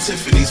 blocks and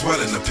Tiffany's, what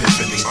an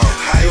epiphany.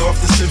 High off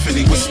the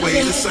symphony with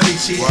Suede and Sunny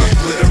G.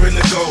 Glitter in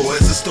the gold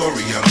as the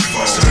story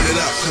unfolds. Turn it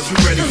up, cause we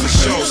ready for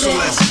show, so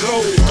let's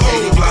go.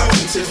 80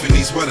 blocks and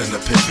Tiffany's, what an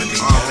epiphany.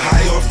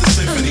 High off the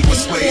symphony with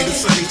Suede and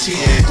Sunny G.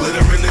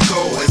 Glitter in the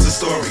gold as the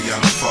story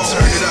unfolds.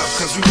 Turn it up,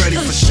 cause we ready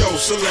for show,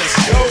 so let's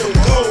go,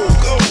 go,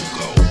 go,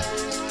 go.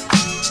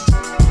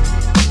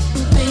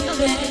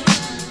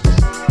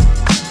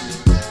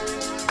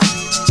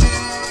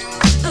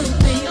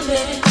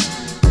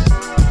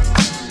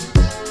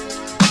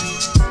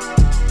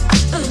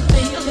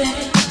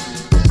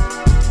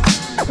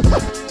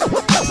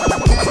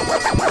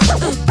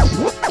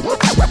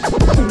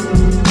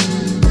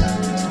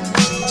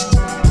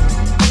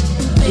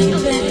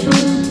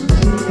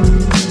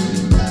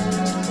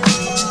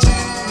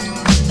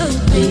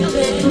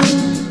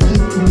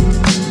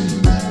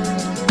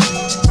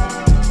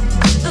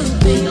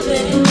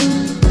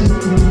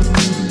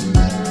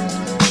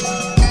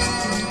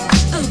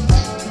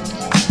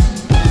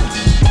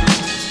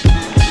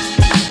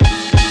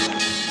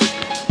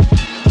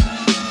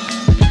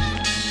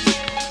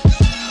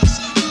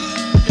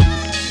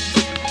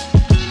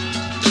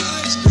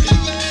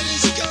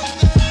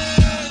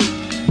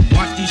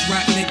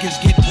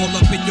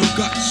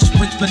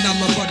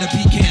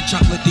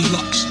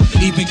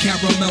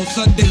 Caramel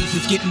sundaes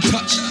is getting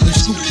touched and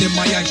scooped in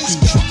my ice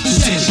cream truck.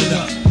 Stand it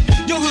up.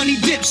 Yo, honey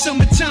dip,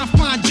 summertime,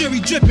 fine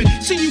jury dripping.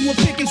 See you in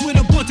Pickens with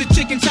a bunch of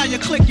chickens, how you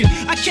clicking?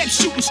 I kept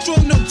shooting straw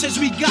notes as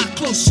we got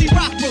close. She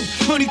rock rope,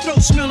 honey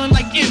throat smelling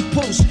like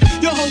impost.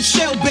 Your whole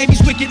shell, baby's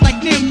wicked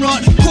like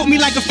Nimrod. Caught me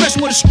like a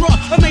freshwater straw,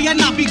 or may I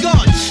not be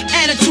God?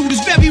 Attitude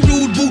is very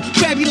rude, boo.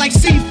 Crabby like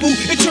seafood,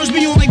 it turns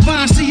me on like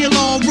Vine, see it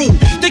all rude.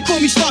 They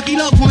call me Starkey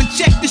Love One,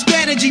 check the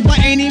strategy by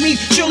any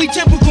means. Shirley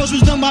Temple Cross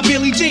was done by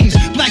Billy Jeans.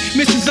 Black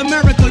Mrs.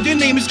 America, your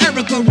name is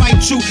Erica, right?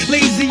 True.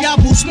 Lazy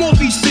apple, small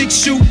V6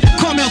 shoe.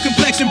 Caramel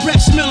complexion,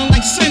 breath smelling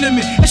like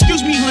cinnamon.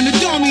 Excuse me, honey,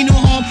 don't mean no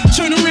harm.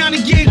 Turn around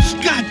again.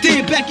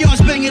 Goddamn,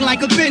 backyard's banging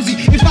like a Benzie.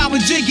 If I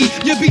was Jiggy,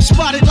 you'd be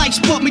spotted like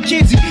Spot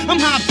McKenzie. I'm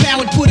high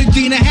powered, put a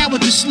Dina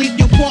Howard to sleep.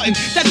 You're parting.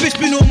 That bitch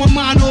been on my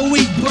mind all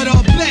week. But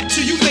back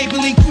to you,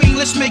 Maybelline Queen.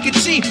 Let's make a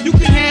team. You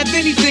can have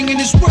anything in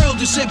this world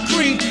except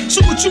cream.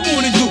 So what you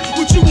wanna do?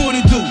 What you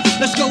wanna do?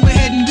 Let's go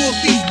ahead and walk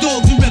these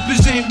dogs and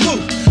represent Woo.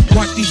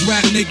 Watch these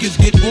rap niggas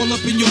get all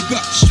up in your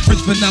guts.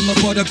 Prince vanilla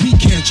butter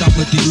pecan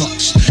chocolate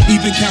deluxe.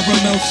 Even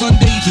caramel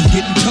sundaes is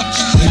getting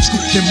touched and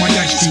scooped in my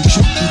ice cream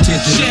truck.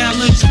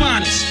 Shaolin's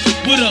finest.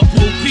 What up,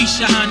 boo? Peace,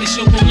 your highness,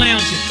 yo, I'm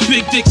lounging.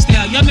 Big dick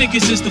style, y'all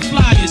niggas is the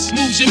flyers.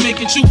 Moves you're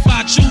making, true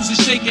fly choosers,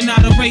 shaking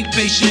out a rape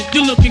patient.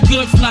 You're looking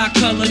good, fly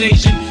colored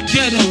Asian.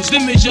 Ghettos,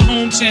 them is your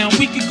hometown.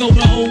 We could go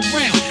the whole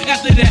round.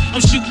 After that,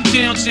 I'm shooting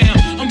downtown.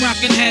 I'm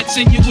rocking hats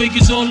and your wig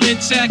is all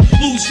intact.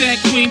 Who's that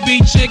queen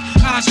bee chick?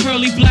 Eyes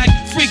pearly black.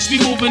 Freaks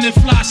be moving and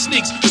fly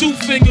sneaks.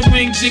 2-finger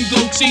rings and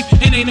gold teeth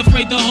and ain't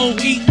afraid to whole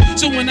eat.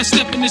 So when I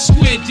step in the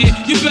square, dear,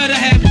 you better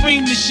have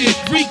cream the shit.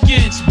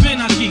 Weekends,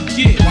 Ben, I get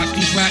gear. Watch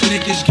these rap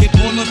niggas get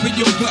all up in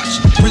your guts.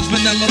 Prince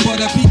vanilla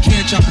butter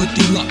pecan chocolate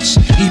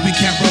deluxe. Even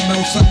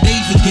caramel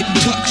sundaes is getting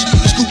touched.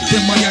 Scooped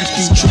in my ice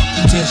cream truck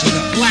and tears it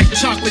up. Black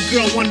chocolate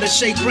girl, wonder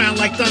shake ground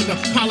like thunder.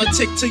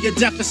 Politic to your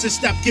deficit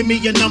step, give me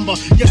your number.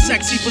 Your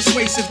sexy,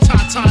 persuasive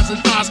tatas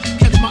and thighs.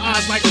 Catch my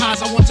eyes like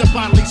highs, I want your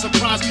bodily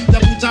surprise.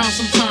 Double down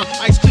sometime.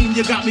 Ice cream,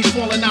 you got me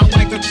falling out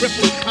like a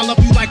cripple. I love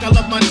you like I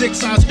love my dick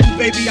size. Ooh,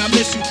 baby, I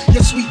miss you.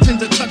 Your sweet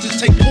tender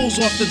touches take pulls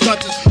off the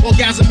Duchess.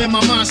 Orgasm in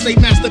my mind, stay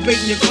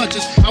masturbating your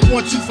clutches. I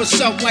want you for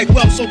self like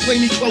wealth, so play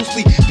me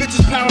closely.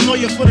 Bitches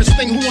paranoia for this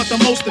thing, who want the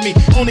most of me?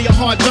 Only a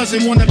hard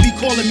dozen wanna be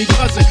calling me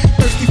cousin.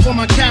 Thirsty for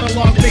my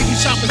catalog, baby,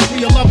 shopping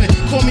 311.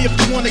 Call me if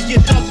you wanna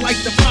get dumped like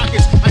the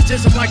pockets. I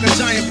jizz up like a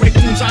giant, break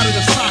wounds out of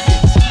the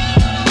sockets.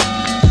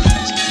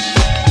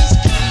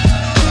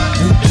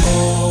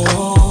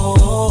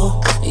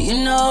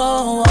 You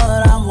know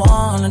what I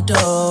wanna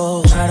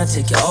do. Try to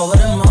take you over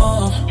the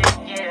moon.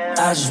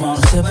 I just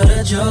wanna sip of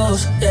the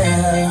juice,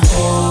 yeah.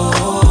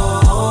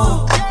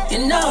 Oh,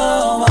 you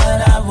know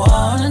what I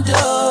wanna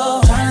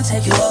do. Trying to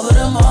take you over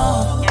the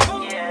moon.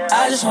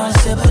 I just wanna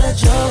sip of the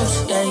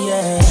juice, yeah,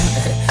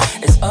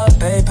 yeah. It's up,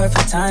 babe,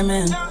 perfect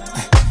timing.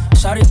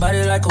 Shawty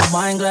body like a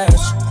wine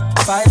glass.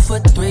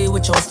 5'3"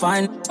 with your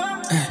fine.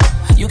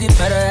 You get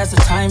better as the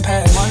time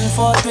pass. 1,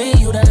 4, 3,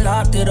 you done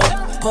locked it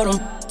up. Put 'em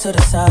to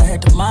the side,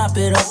 had to mop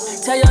it up.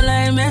 Tell your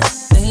lame man,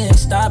 then he ain't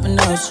stopping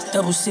us.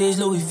 Double C's,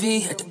 Louis V,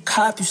 had to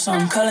cop you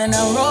some. Culling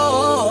and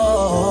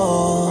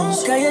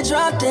rolls. Girl, you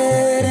drop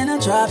dead and I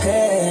drop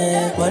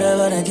head.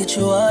 Whatever to get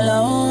you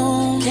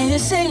alone. Can you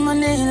say my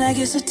name like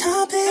it's a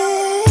topic?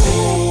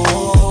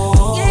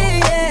 Yeah,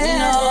 you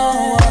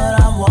know what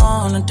I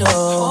wanna do.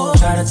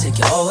 Try to take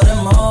you over the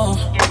moon.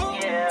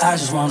 I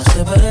just wanna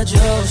sip of the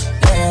juice,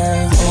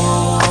 yeah.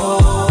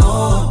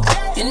 Oh,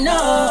 you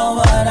know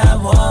what I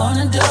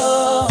wanna do.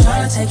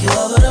 Tryna take you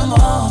over the moon.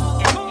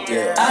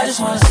 I just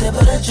wanna sip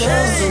of the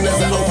juice. Soon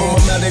as I open my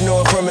mouth, they know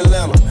I'm from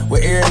Atlanta.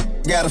 Where Aaron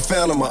got a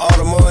phantom, all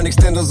the more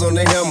extenders on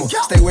the hammer.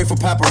 Stay away from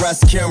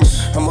paparazzi cameras.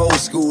 I'm old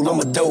school, I'm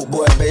a dope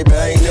boy, baby.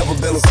 I ain't never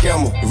been a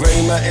scammer.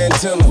 Rain my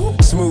antenna,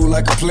 smooth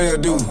like a player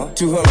do.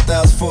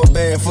 200,000 for a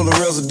bag full of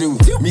residue.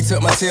 Me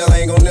tuck my tail, I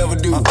ain't gon' never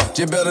do.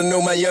 Just better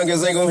know my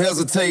youngins ain't gon'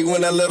 hesitate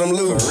when I let them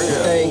loose.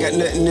 They ain't got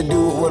nothing to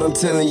do with what I'm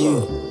telling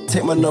you.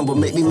 Take my number,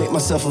 make me make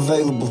myself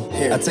available.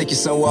 I take you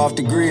somewhere off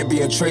the grid,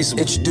 be untraceable.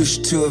 Introduce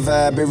you to a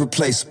vibe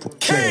irreplaceable.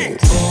 King.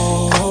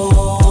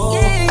 Oh,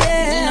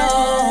 yeah, you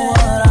know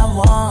what I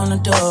wanna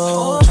do.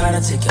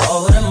 Tryna take you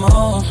over the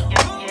moon.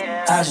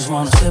 I just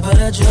wanna sip of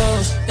the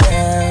juice,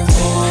 yeah.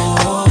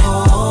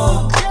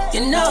 Oh,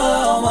 you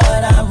know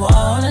what I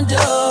wanna do.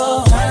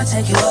 Tryna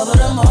take you over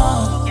the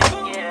moon.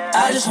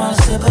 I just wanna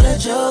sip of the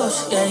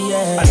juice, yeah,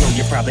 yeah. I know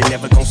you probably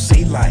never gon'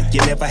 see like. You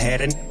never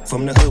had it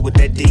from the hood with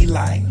that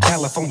D-like.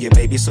 California,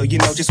 baby, so you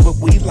know just what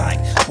we like.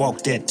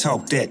 Walk that,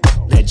 talk that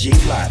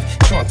G-life.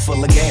 Trunk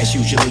full of gas,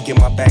 usually in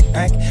my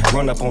backpack.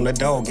 Run up on the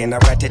dog and I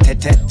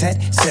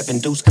rat-tat-tat-tat-tat. 7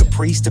 Deuce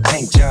Caprice, the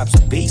paint job's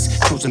a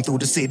beast. Cruising through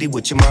the city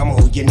with your mama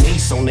or your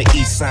niece. On the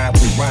east side,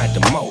 we ride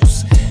the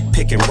most.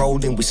 Pick and roll,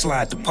 then we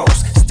slide the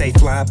post. Stay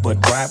fly, but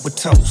ride with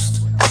toast.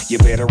 You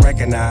better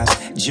recognize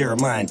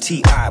Jeremiah and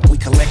T.I. We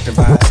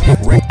collectivize,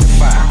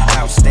 rectify,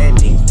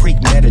 outstanding,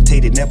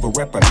 premeditated, never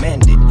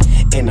reprimanded.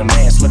 In a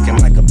mask looking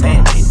like a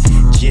bandit.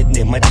 Jetting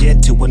in my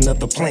jet to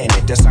another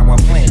planet. That's how I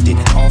planned it.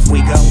 Off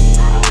we go.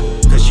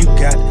 Cause you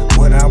got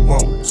what I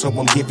want. So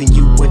I'm giving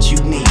you what you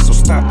need. So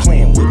stop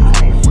playing with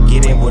me.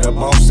 Get in with a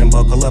boss and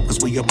buckle up. Cause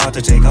we about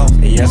to take off.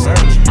 Yes, sir.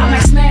 I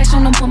might smash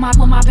on them with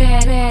my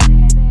bad.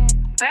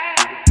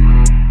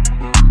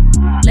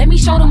 Let me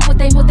show them what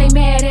they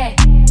mad at.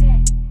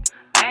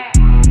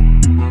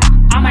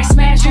 I might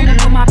smash on them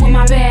with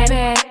my bad.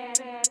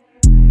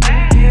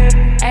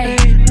 Ay,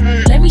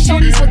 let me show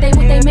these what they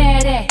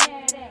mad at.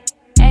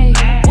 Ay,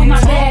 with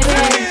my bad.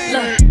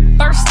 Look,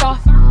 first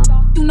off,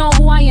 you know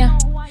who I am.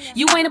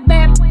 You ain't a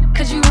bad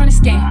cause you running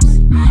scams.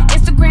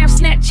 Instagram,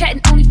 Snapchat,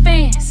 and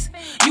OnlyFans.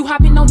 You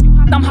hopping on,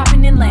 I'm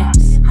hopping in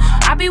lamps.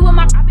 I be with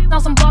my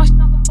on some boss.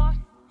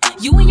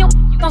 You and your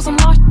on some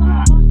lost.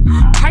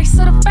 Price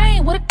of the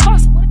fame, what it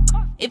cost?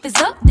 If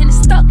it's up, then it's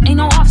stuck, ain't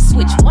no off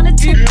switch. 1 or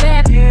 2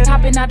 bad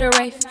hopping out the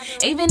rave.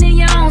 Even in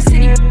your own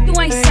city, you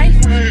ain't safe.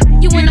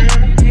 You in a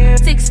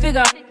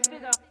 6-figure.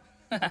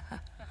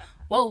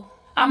 Whoa,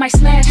 I might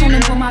smash on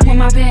them with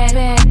my bad.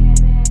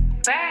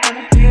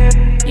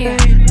 Yeah,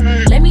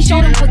 let me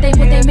show them what they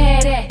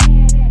mad at.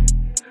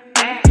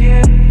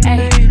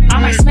 Ay,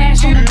 I might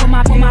smash on them with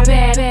my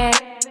bad.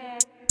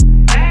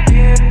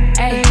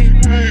 Ay,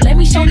 let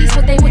me show these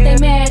what they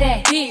mad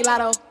at. Big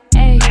Lotto.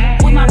 Ay,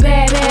 with my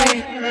bad.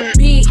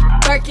 Big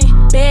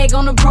Birkin, bag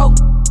on the rope.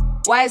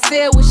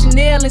 YSL with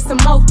Chanel and some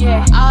more.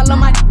 Yeah, all on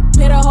my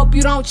better hope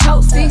you don't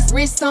choke. 6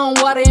 wrists on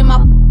water in my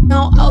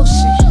on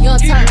ocean. Young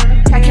turn,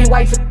 I can't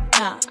wait for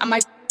I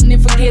might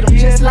and forget them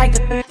just like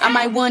a I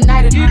might one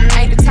night it.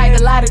 Ain't the type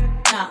to lie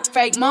to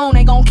fake moan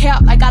ain't gon'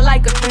 cap like I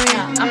like her.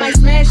 I might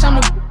smash on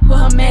the with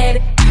her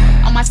mad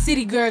on my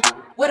city girl.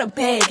 What a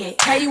bag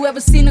at? Have you ever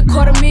seen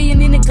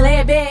 $250,000 in a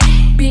glad bag?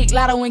 Big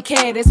Lotto and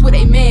Cad, that's what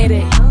they mad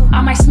at.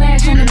 I might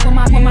smash on them with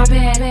my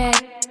bad.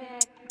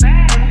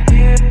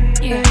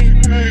 Yeah,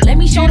 let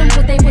me show them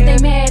what they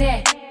mad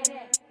at.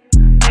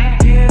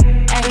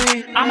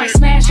 Ay, I might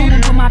smash on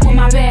them with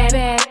my bad.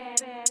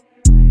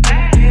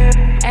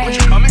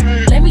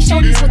 Ay, let me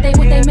show these what they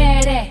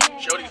mad at.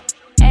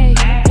 Ay,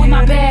 with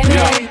my bad.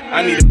 Yeah,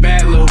 I need a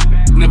bad little.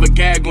 Never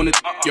gag on it,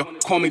 yo.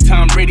 Call me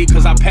Tom Brady,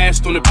 cause I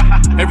passed on it.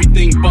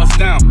 Everything bust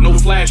down, no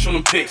flash on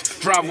them pics.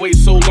 Driveway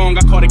so long,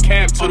 I caught a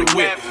cab to the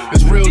whip.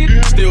 It's real,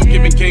 still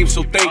giving game,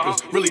 so thankful.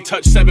 Really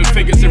touch 7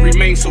 figures and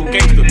remain so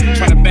gangster.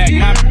 Tryna bag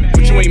my,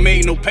 but you ain't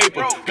made no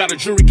paper. Got a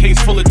jewelry case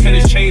full of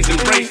tennis chains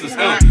and bracelets,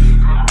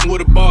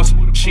 What a boss,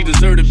 she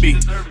deserved to be.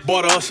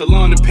 Bought her a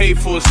salon to pay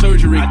for her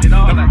surgery.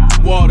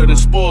 Water than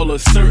spoiler,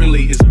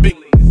 certainly. It's big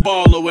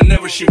baller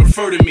whenever she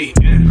refer to me.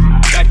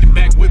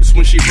 Back-to-back whips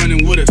when she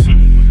running with us.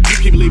 You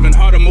keep leaving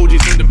heart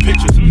emojis in the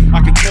pictures.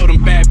 I can tell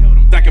them bad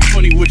acting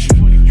funny with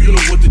you. You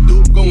know what to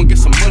do, go and get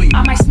some money.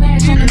 I might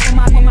smash on them with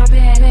my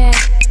bad.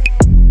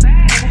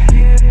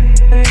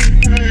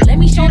 Let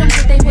me show them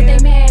what they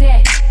mad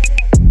at.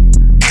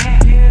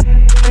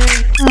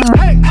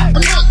 Hey, I'm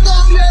not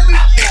gonna be able to.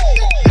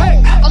 Hey,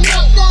 I'm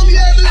not gonna be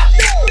able to.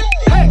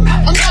 Hey,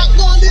 I'm not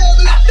gonna be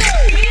able to.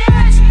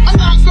 I'm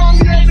not gonna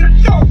be able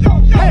to.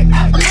 Hey,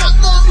 I'm not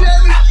gonna be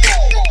able to.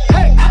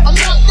 Hey, I'm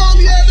not gonna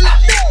be able to.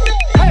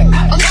 Hey,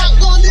 I'm not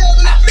gonna be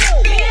able to.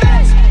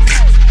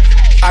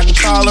 I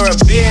call her a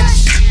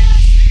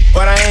bitch,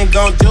 but I ain't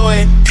gon' do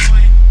it.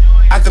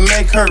 I can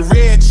make her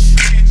rich,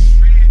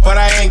 but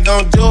I ain't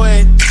gon' do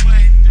it.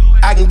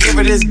 I can give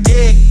her this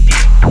dick,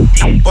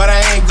 but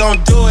I ain't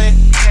gon' do it.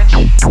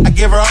 I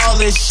give her all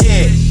this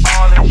shit,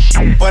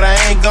 but I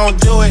ain't gon'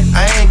 do it.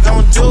 I ain't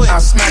gon' do it. I'll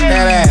smack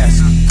that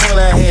ass, pull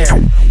that hair,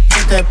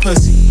 hit that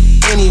pussy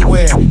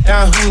anywhere,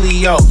 down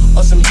Julio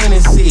or some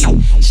Hennessy.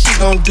 She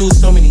gon' do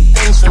so many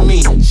things for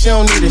me. She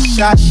don't need a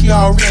shot, she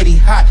already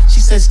hot. She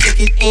said stick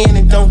it in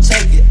and don't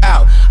take it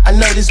out. I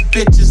know this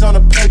bitch is on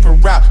a paper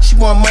route. She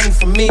want money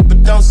from me,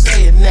 but don't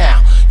say it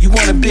now. You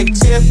want a big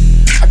tip?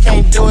 I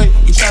can't do it.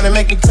 You tryna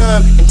make me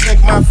come and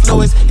drink my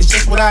fluids. It's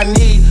just what I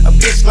need, a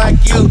bitch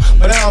like you.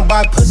 But I don't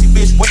buy pussy,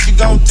 bitch, what you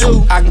gon'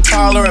 do? I can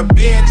call her a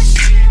bitch,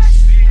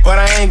 but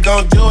I ain't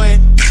gon' do it.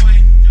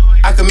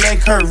 I can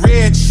make her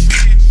rich,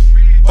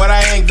 but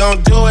I ain't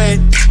gon' do it.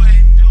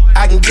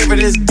 I can give her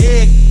this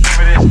dick,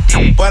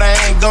 but I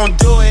ain't gon'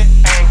 do it.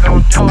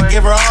 I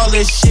give her all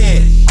this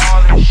shit,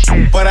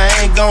 but I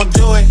ain't gon'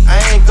 do it. I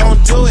ain't gon'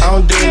 do it. I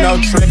don't do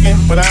no tricking,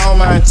 but I don't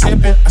mind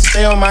tipping. I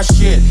stay on my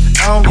shit,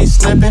 I don't be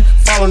slipping.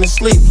 Falling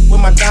asleep with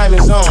my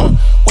diamonds on.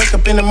 Wake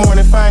up in the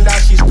morning, find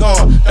out she's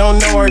gone. Don't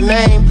know her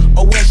name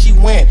or where she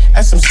went.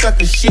 That's some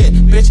sucker shit,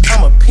 bitch,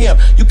 I'm a pimp.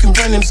 You can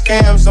run them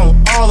scams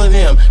on all of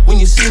them. When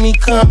you see me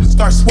come,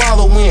 start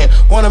swallowing.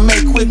 Wanna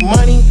make quick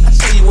money? I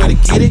tell you where to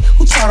get it.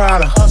 Who taught her how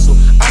to hustle?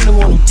 I'm the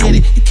one who did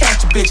it. You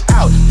catch a bitch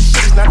out, the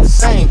shit is not the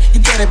same. You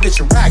get that bitch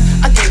a rack,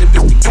 I gave the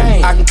bitch the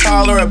game. I can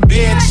call her a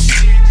bitch,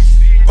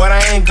 but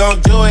I ain't gon'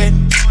 do it.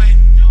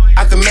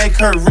 I can make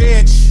her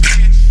rich,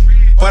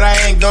 but I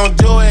ain't gon'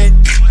 do it.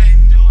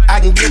 I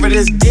can give her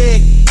this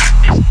dick,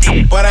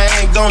 but I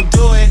ain't gon'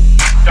 do it.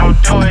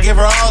 I give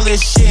her all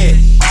this shit,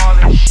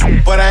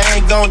 but I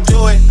ain't gon'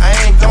 do it. I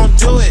ain't gon'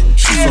 do it.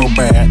 She so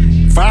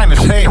bad, fine as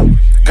hell.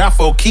 Got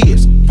 4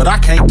 kids, but I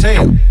can't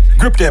tell.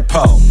 Grip that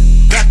pole,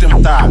 got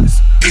them thighs.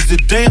 Is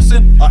it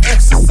dancing or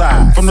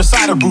exercise? From the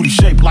side of booty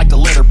shaped like the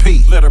letter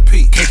P. Letter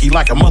P. Cakey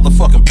like a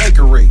motherfucking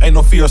bakery. Ain't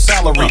no fear of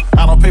salary.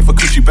 I don't pay for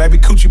coochie, baby.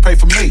 Coochie pay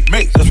for me.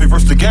 Let's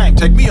reverse the game.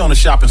 Take me on a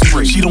shopping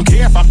spree. She don't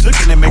care if I'm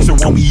tookin'. It makes her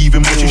want me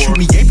even more. She shoot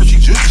me gay, but she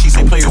judgy. She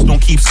say players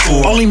don't keep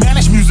score. Only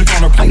managed music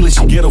on her playlist.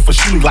 She ghetto for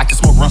Shuli. Like to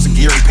smoke runs and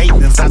Gary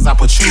Payton and Zaza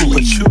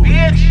Patchouli. Bitch,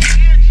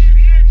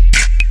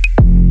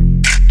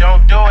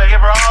 don't do it.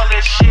 Give her all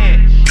this shit.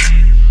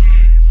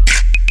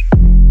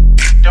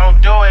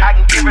 Don't do it. I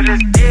can give her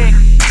this dick.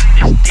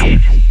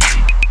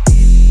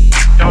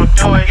 Don't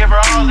do it. Give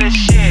her all this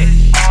shit.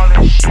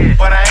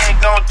 But I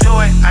ain't gon' do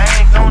it. I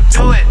ain't gon'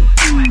 do it.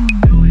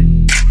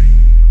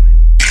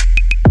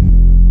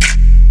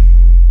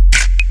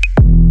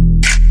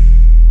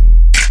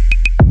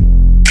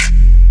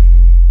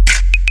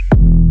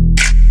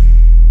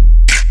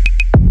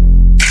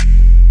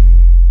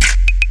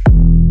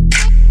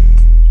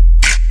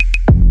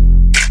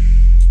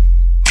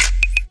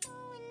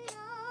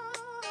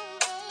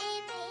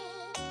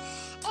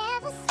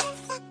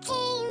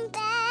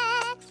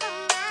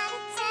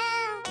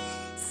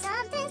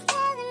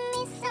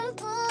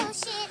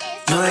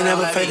 You ain't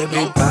never afraid to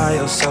be by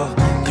yourself.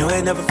 You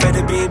ain't never afraid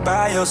to be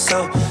by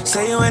yourself.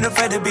 Say you ain't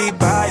afraid to be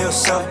by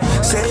yourself.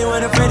 Say you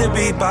ain't afraid to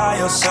be by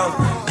yourself.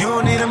 You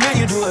don't need a man,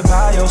 you do it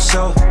by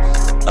yourself.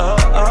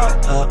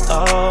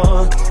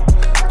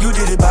 You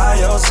did it by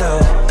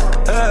yourself.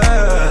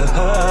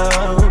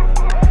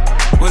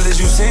 Well, is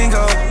you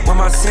single? With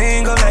my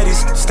single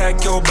ladies.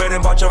 Stack your bread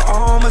and bought your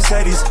own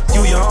Mercedes.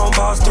 You your own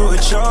boss, do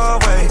it your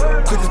way.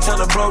 Quick to tell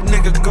a broke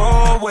nigga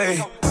go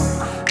away.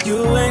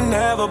 You ain't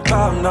never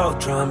bout no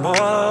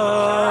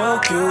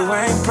drama. You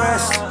ain't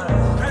pressed.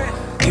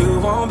 You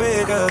want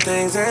bigger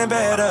things and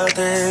better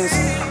things.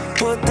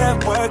 Put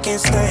that work and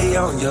stay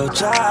on your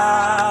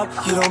job.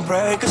 You don't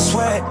break a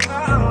sweat.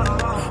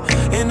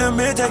 In the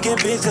mid taking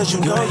pics cause you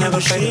know you never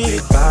afraid to be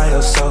by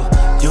yourself.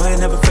 You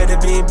ain't never afraid to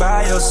be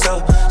by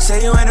yourself.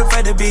 Say you ain't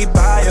afraid to be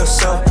by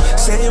yourself.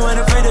 Say you ain't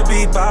afraid to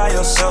be by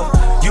yourself.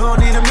 You don't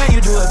need a man,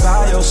 you do it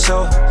by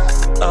yourself.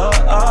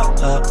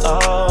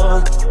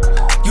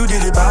 You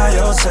did it by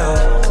yourself.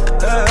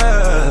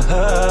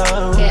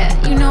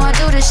 Yeah, you know I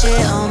do this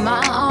shit on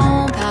my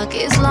own.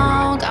 Pockets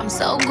long, I'm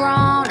so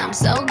grown, I'm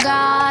so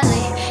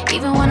godly.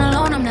 Even when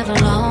alone, I'm never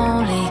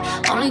lonely.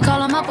 Only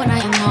call him up when I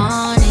am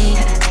horny.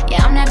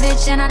 Yeah, I'm that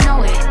bitch and I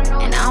know it.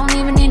 And I don't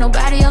even need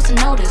nobody else to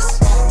notice.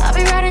 I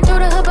be riding through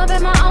the hood,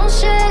 bumping my own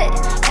shit.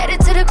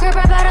 Headed to the crib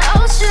right by the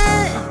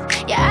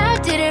ocean. Yeah, I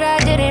did it,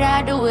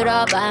 I do it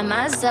all by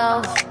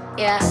myself.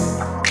 Yeah,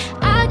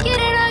 I get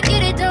it,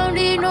 don't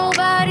need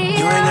nobody.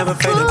 You ain't never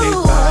afraid to be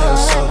by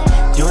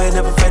yourself. You ain't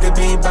never afraid to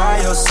be by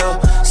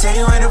yourself. Say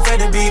you ain't afraid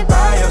to be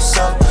by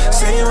yourself.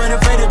 Say you ain't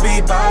afraid to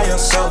be by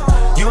yourself.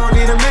 You don't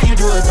need a man, you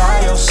do it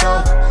by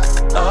yourself.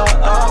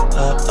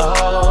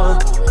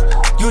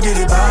 You did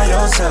it by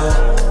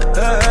yourself.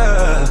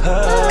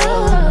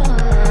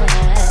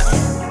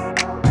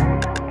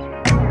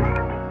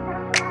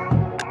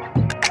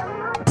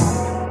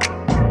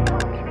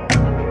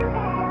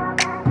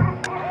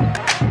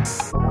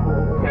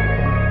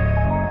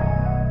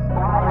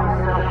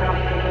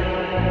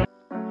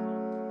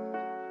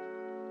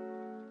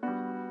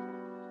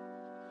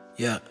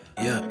 Yeah.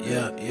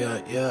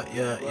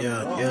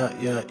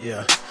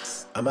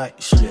 I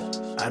might slip,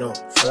 I don't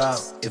fall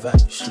if I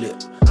slip.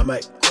 I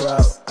might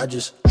crawl, I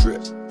just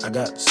drip. I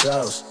got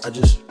sauce, I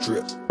just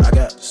drip. I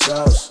got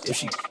sauce, if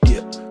she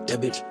dip,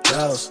 that bitch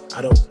lost,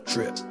 I don't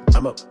trip.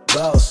 I'm a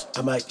boss,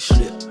 I might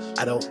slip,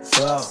 I don't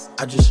fall,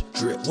 I just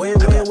drip. Wait,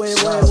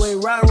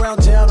 ride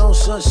around town on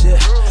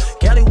Sunset.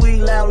 Cali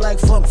weed loud like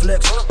Funk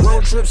Flex.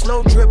 Road trip,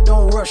 slow drip,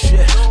 don't rush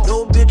shit.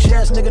 No bitch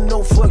ass nigga,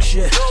 no fuck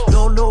shit.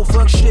 No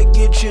fuck shit,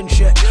 get chin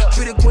check.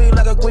 Treat a queen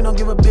like a queen, don't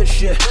give a bitch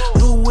shit.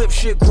 New whip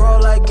shit,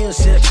 crawl like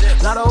insects.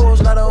 Lot of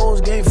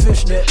hoes, game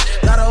fishnet.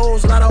 Lot of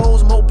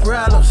hoes, more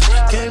problems.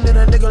 Came in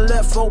a nigga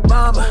left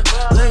Obama.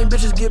 Lame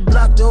bitches get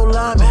blocked, old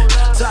lineman.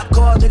 Top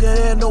car nigga,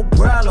 there no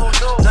problem.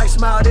 Nice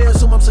smile there,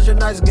 so I'm such a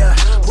nice guy.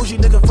 Bougie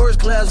nigga first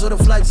class or the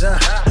flight's high.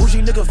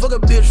 Bougie nigga fuck a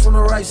bitch from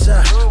the right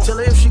side. Tell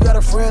her if she got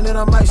a friend, then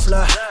I might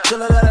slide. Tell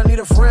her that I need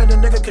a friend, a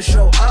nigga can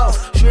show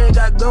off. She ain't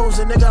got goals,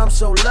 and nigga, I'm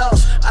so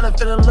lost. I done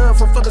fell in love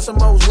from fucking some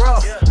hoes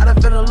raw. I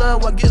done fell in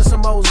love while getting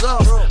some hoes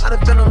off. I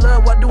done fell in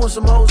love while doing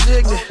some hoes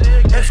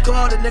ignorant.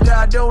 Ex-card, nigga,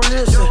 I don't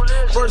listen.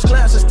 First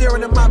class is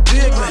staring at my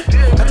pigment.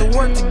 Have to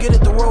work to get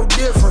it, the road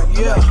different,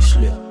 yeah.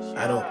 Slip,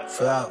 I don't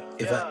fall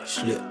if I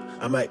slip.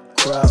 I might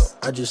crawl,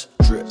 I just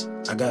drip.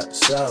 I got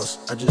sauce,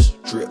 I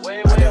just drip.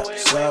 I got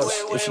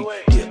sauce, if she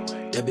dip,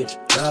 that bitch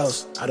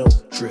lost, I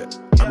don't trip.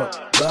 I'm a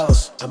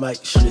boss, I might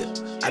slip.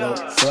 I don't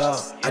fall,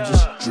 I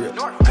just drip.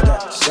 I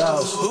got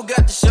sauce. Who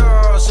got the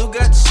sauce? Who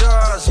got the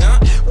sauce? Yeah.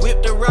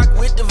 Whip the rock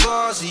with the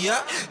vase,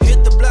 yeah.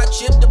 Hit the block,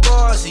 chip the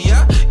bars,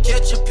 yeah.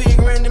 Catch a pig,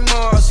 Randy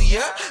Mars,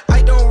 yeah.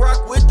 I don't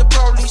rock with the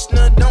police,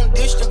 none. Don't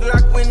dish the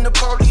Glock when the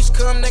police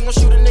come. They gon'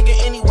 shoot a nigga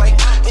anyway.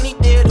 Any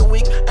day of the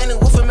week, ain't a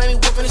wolfin' made me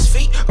whoopin' his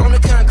feet on the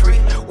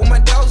concrete. With my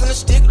dogs on the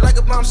stick like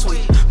a bomb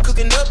sweet.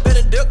 Cooking up,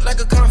 better duck like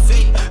a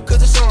confit,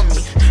 cause it's on me.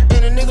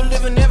 And a nigga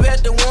living never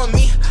had to warn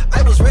me.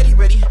 I was ready,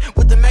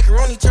 with the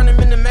macaroni, turn him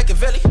into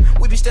Machiavelli.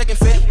 We be stacking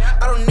fatty.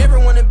 I don't ever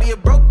wanna be a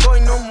broke boy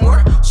no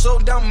more.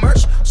 Sold out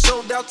merch,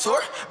 sold out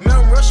tour.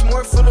 Mount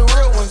Rushmore full of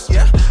real ones,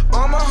 yeah.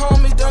 All my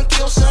homies done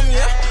kill some,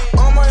 yeah.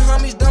 All my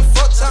homies done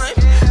fuck time.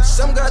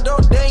 Some got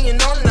all day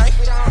and all night.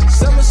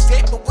 Some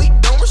escape, but we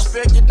don't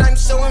respect it. I'm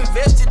so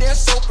invested and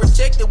so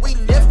protected. We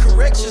left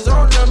corrections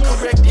all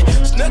uncorrected.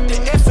 Snuck the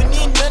F and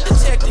E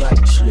undetected. I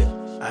might slip,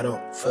 I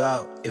don't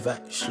fall if I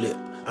slip.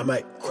 I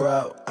might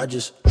crawl, I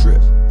just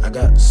drip. I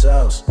got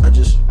sauce, I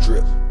just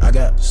drip. I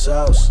got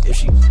sauce, if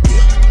she dip,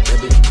 that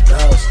bitch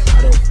lost,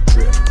 I don't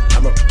trip.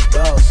 I'm a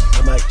boss,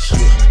 I might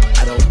slip.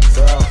 I don't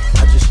fall,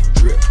 I just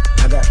drip.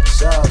 I got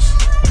sauce.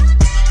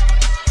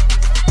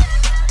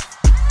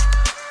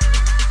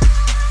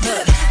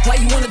 Look, why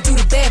you wanna do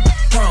the bad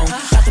wrong?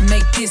 About to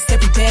make this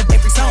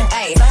every song,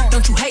 ayy.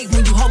 Don't you hate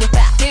when you hold it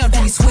back down,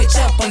 then you switch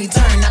up when you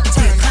turn, not to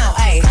be a clown,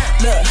 ayy.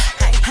 Look,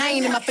 I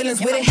ain't in my feelings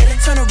with it.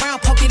 Turn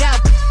around, poke it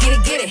out, get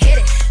it, hit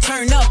it.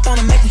 Turn up on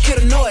them, make them hear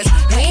the noise.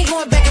 We ain't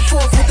going back and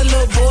forth with the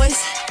little boys.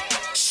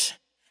 Shh,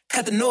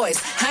 cut the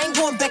noise. I ain't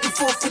going back and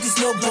forth with these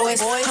little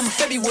boys. I'm a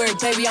February,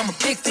 baby, I'm a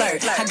big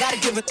flirt. I gotta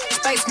give it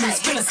space when his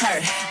feelings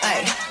hurt.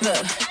 Ayy,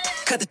 look,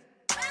 cut the.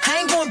 I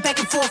ain't going back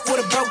and forth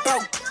with a broke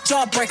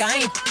jawbreaker.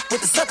 I ain't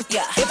with the sucker,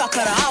 yeah. If I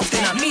cut her off,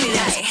 then I mean it.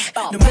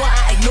 The more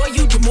I ignore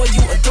you, the more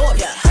you adore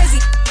me. Crazy.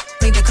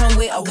 Think to come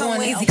with a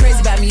one easy. Crazy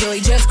about me, or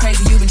he just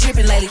crazy. You been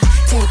tripping lately.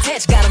 To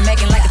attach, got him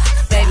acting like a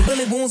baby.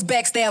 Bullet wounds,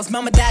 backstabs.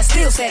 Mama died,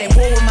 still sad at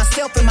war with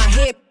myself in my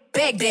head.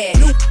 Baghdad.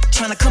 New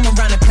trying to come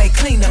around and play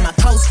clean. And my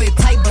clothes fit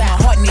tight, but my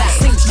heart needs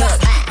cinch. Look,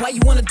 why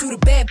you wanna do the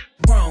bad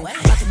wrong?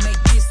 About to make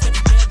this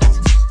every bad.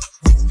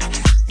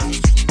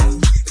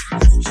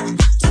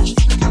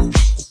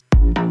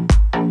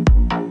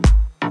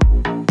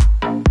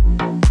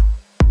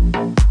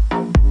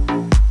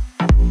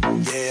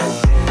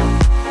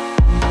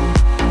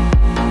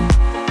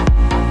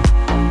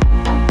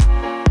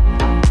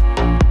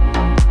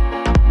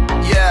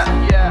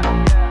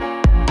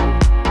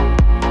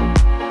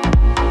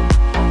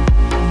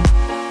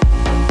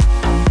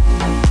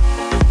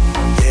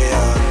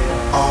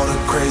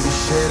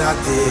 I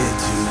did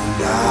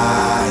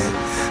tonight,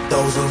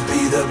 those will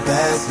be the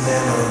best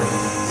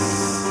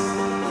memories.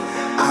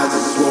 I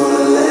just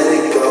wanna let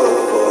it go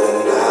for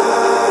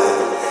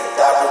tonight.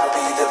 That would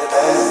be the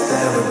best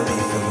therapy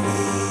for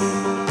me.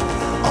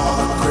 All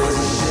the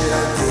crazy shit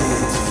I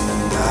did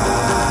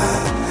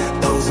tonight,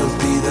 those will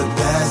be the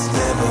best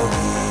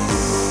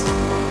memories.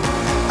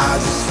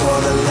 I just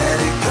wanna let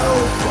it go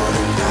for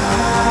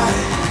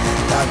tonight.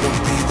 That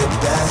would be the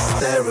best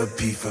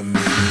therapy for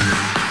me.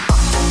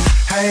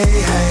 Hey,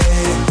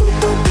 hey,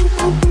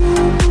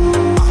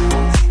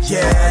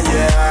 yeah,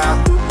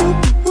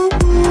 yeah.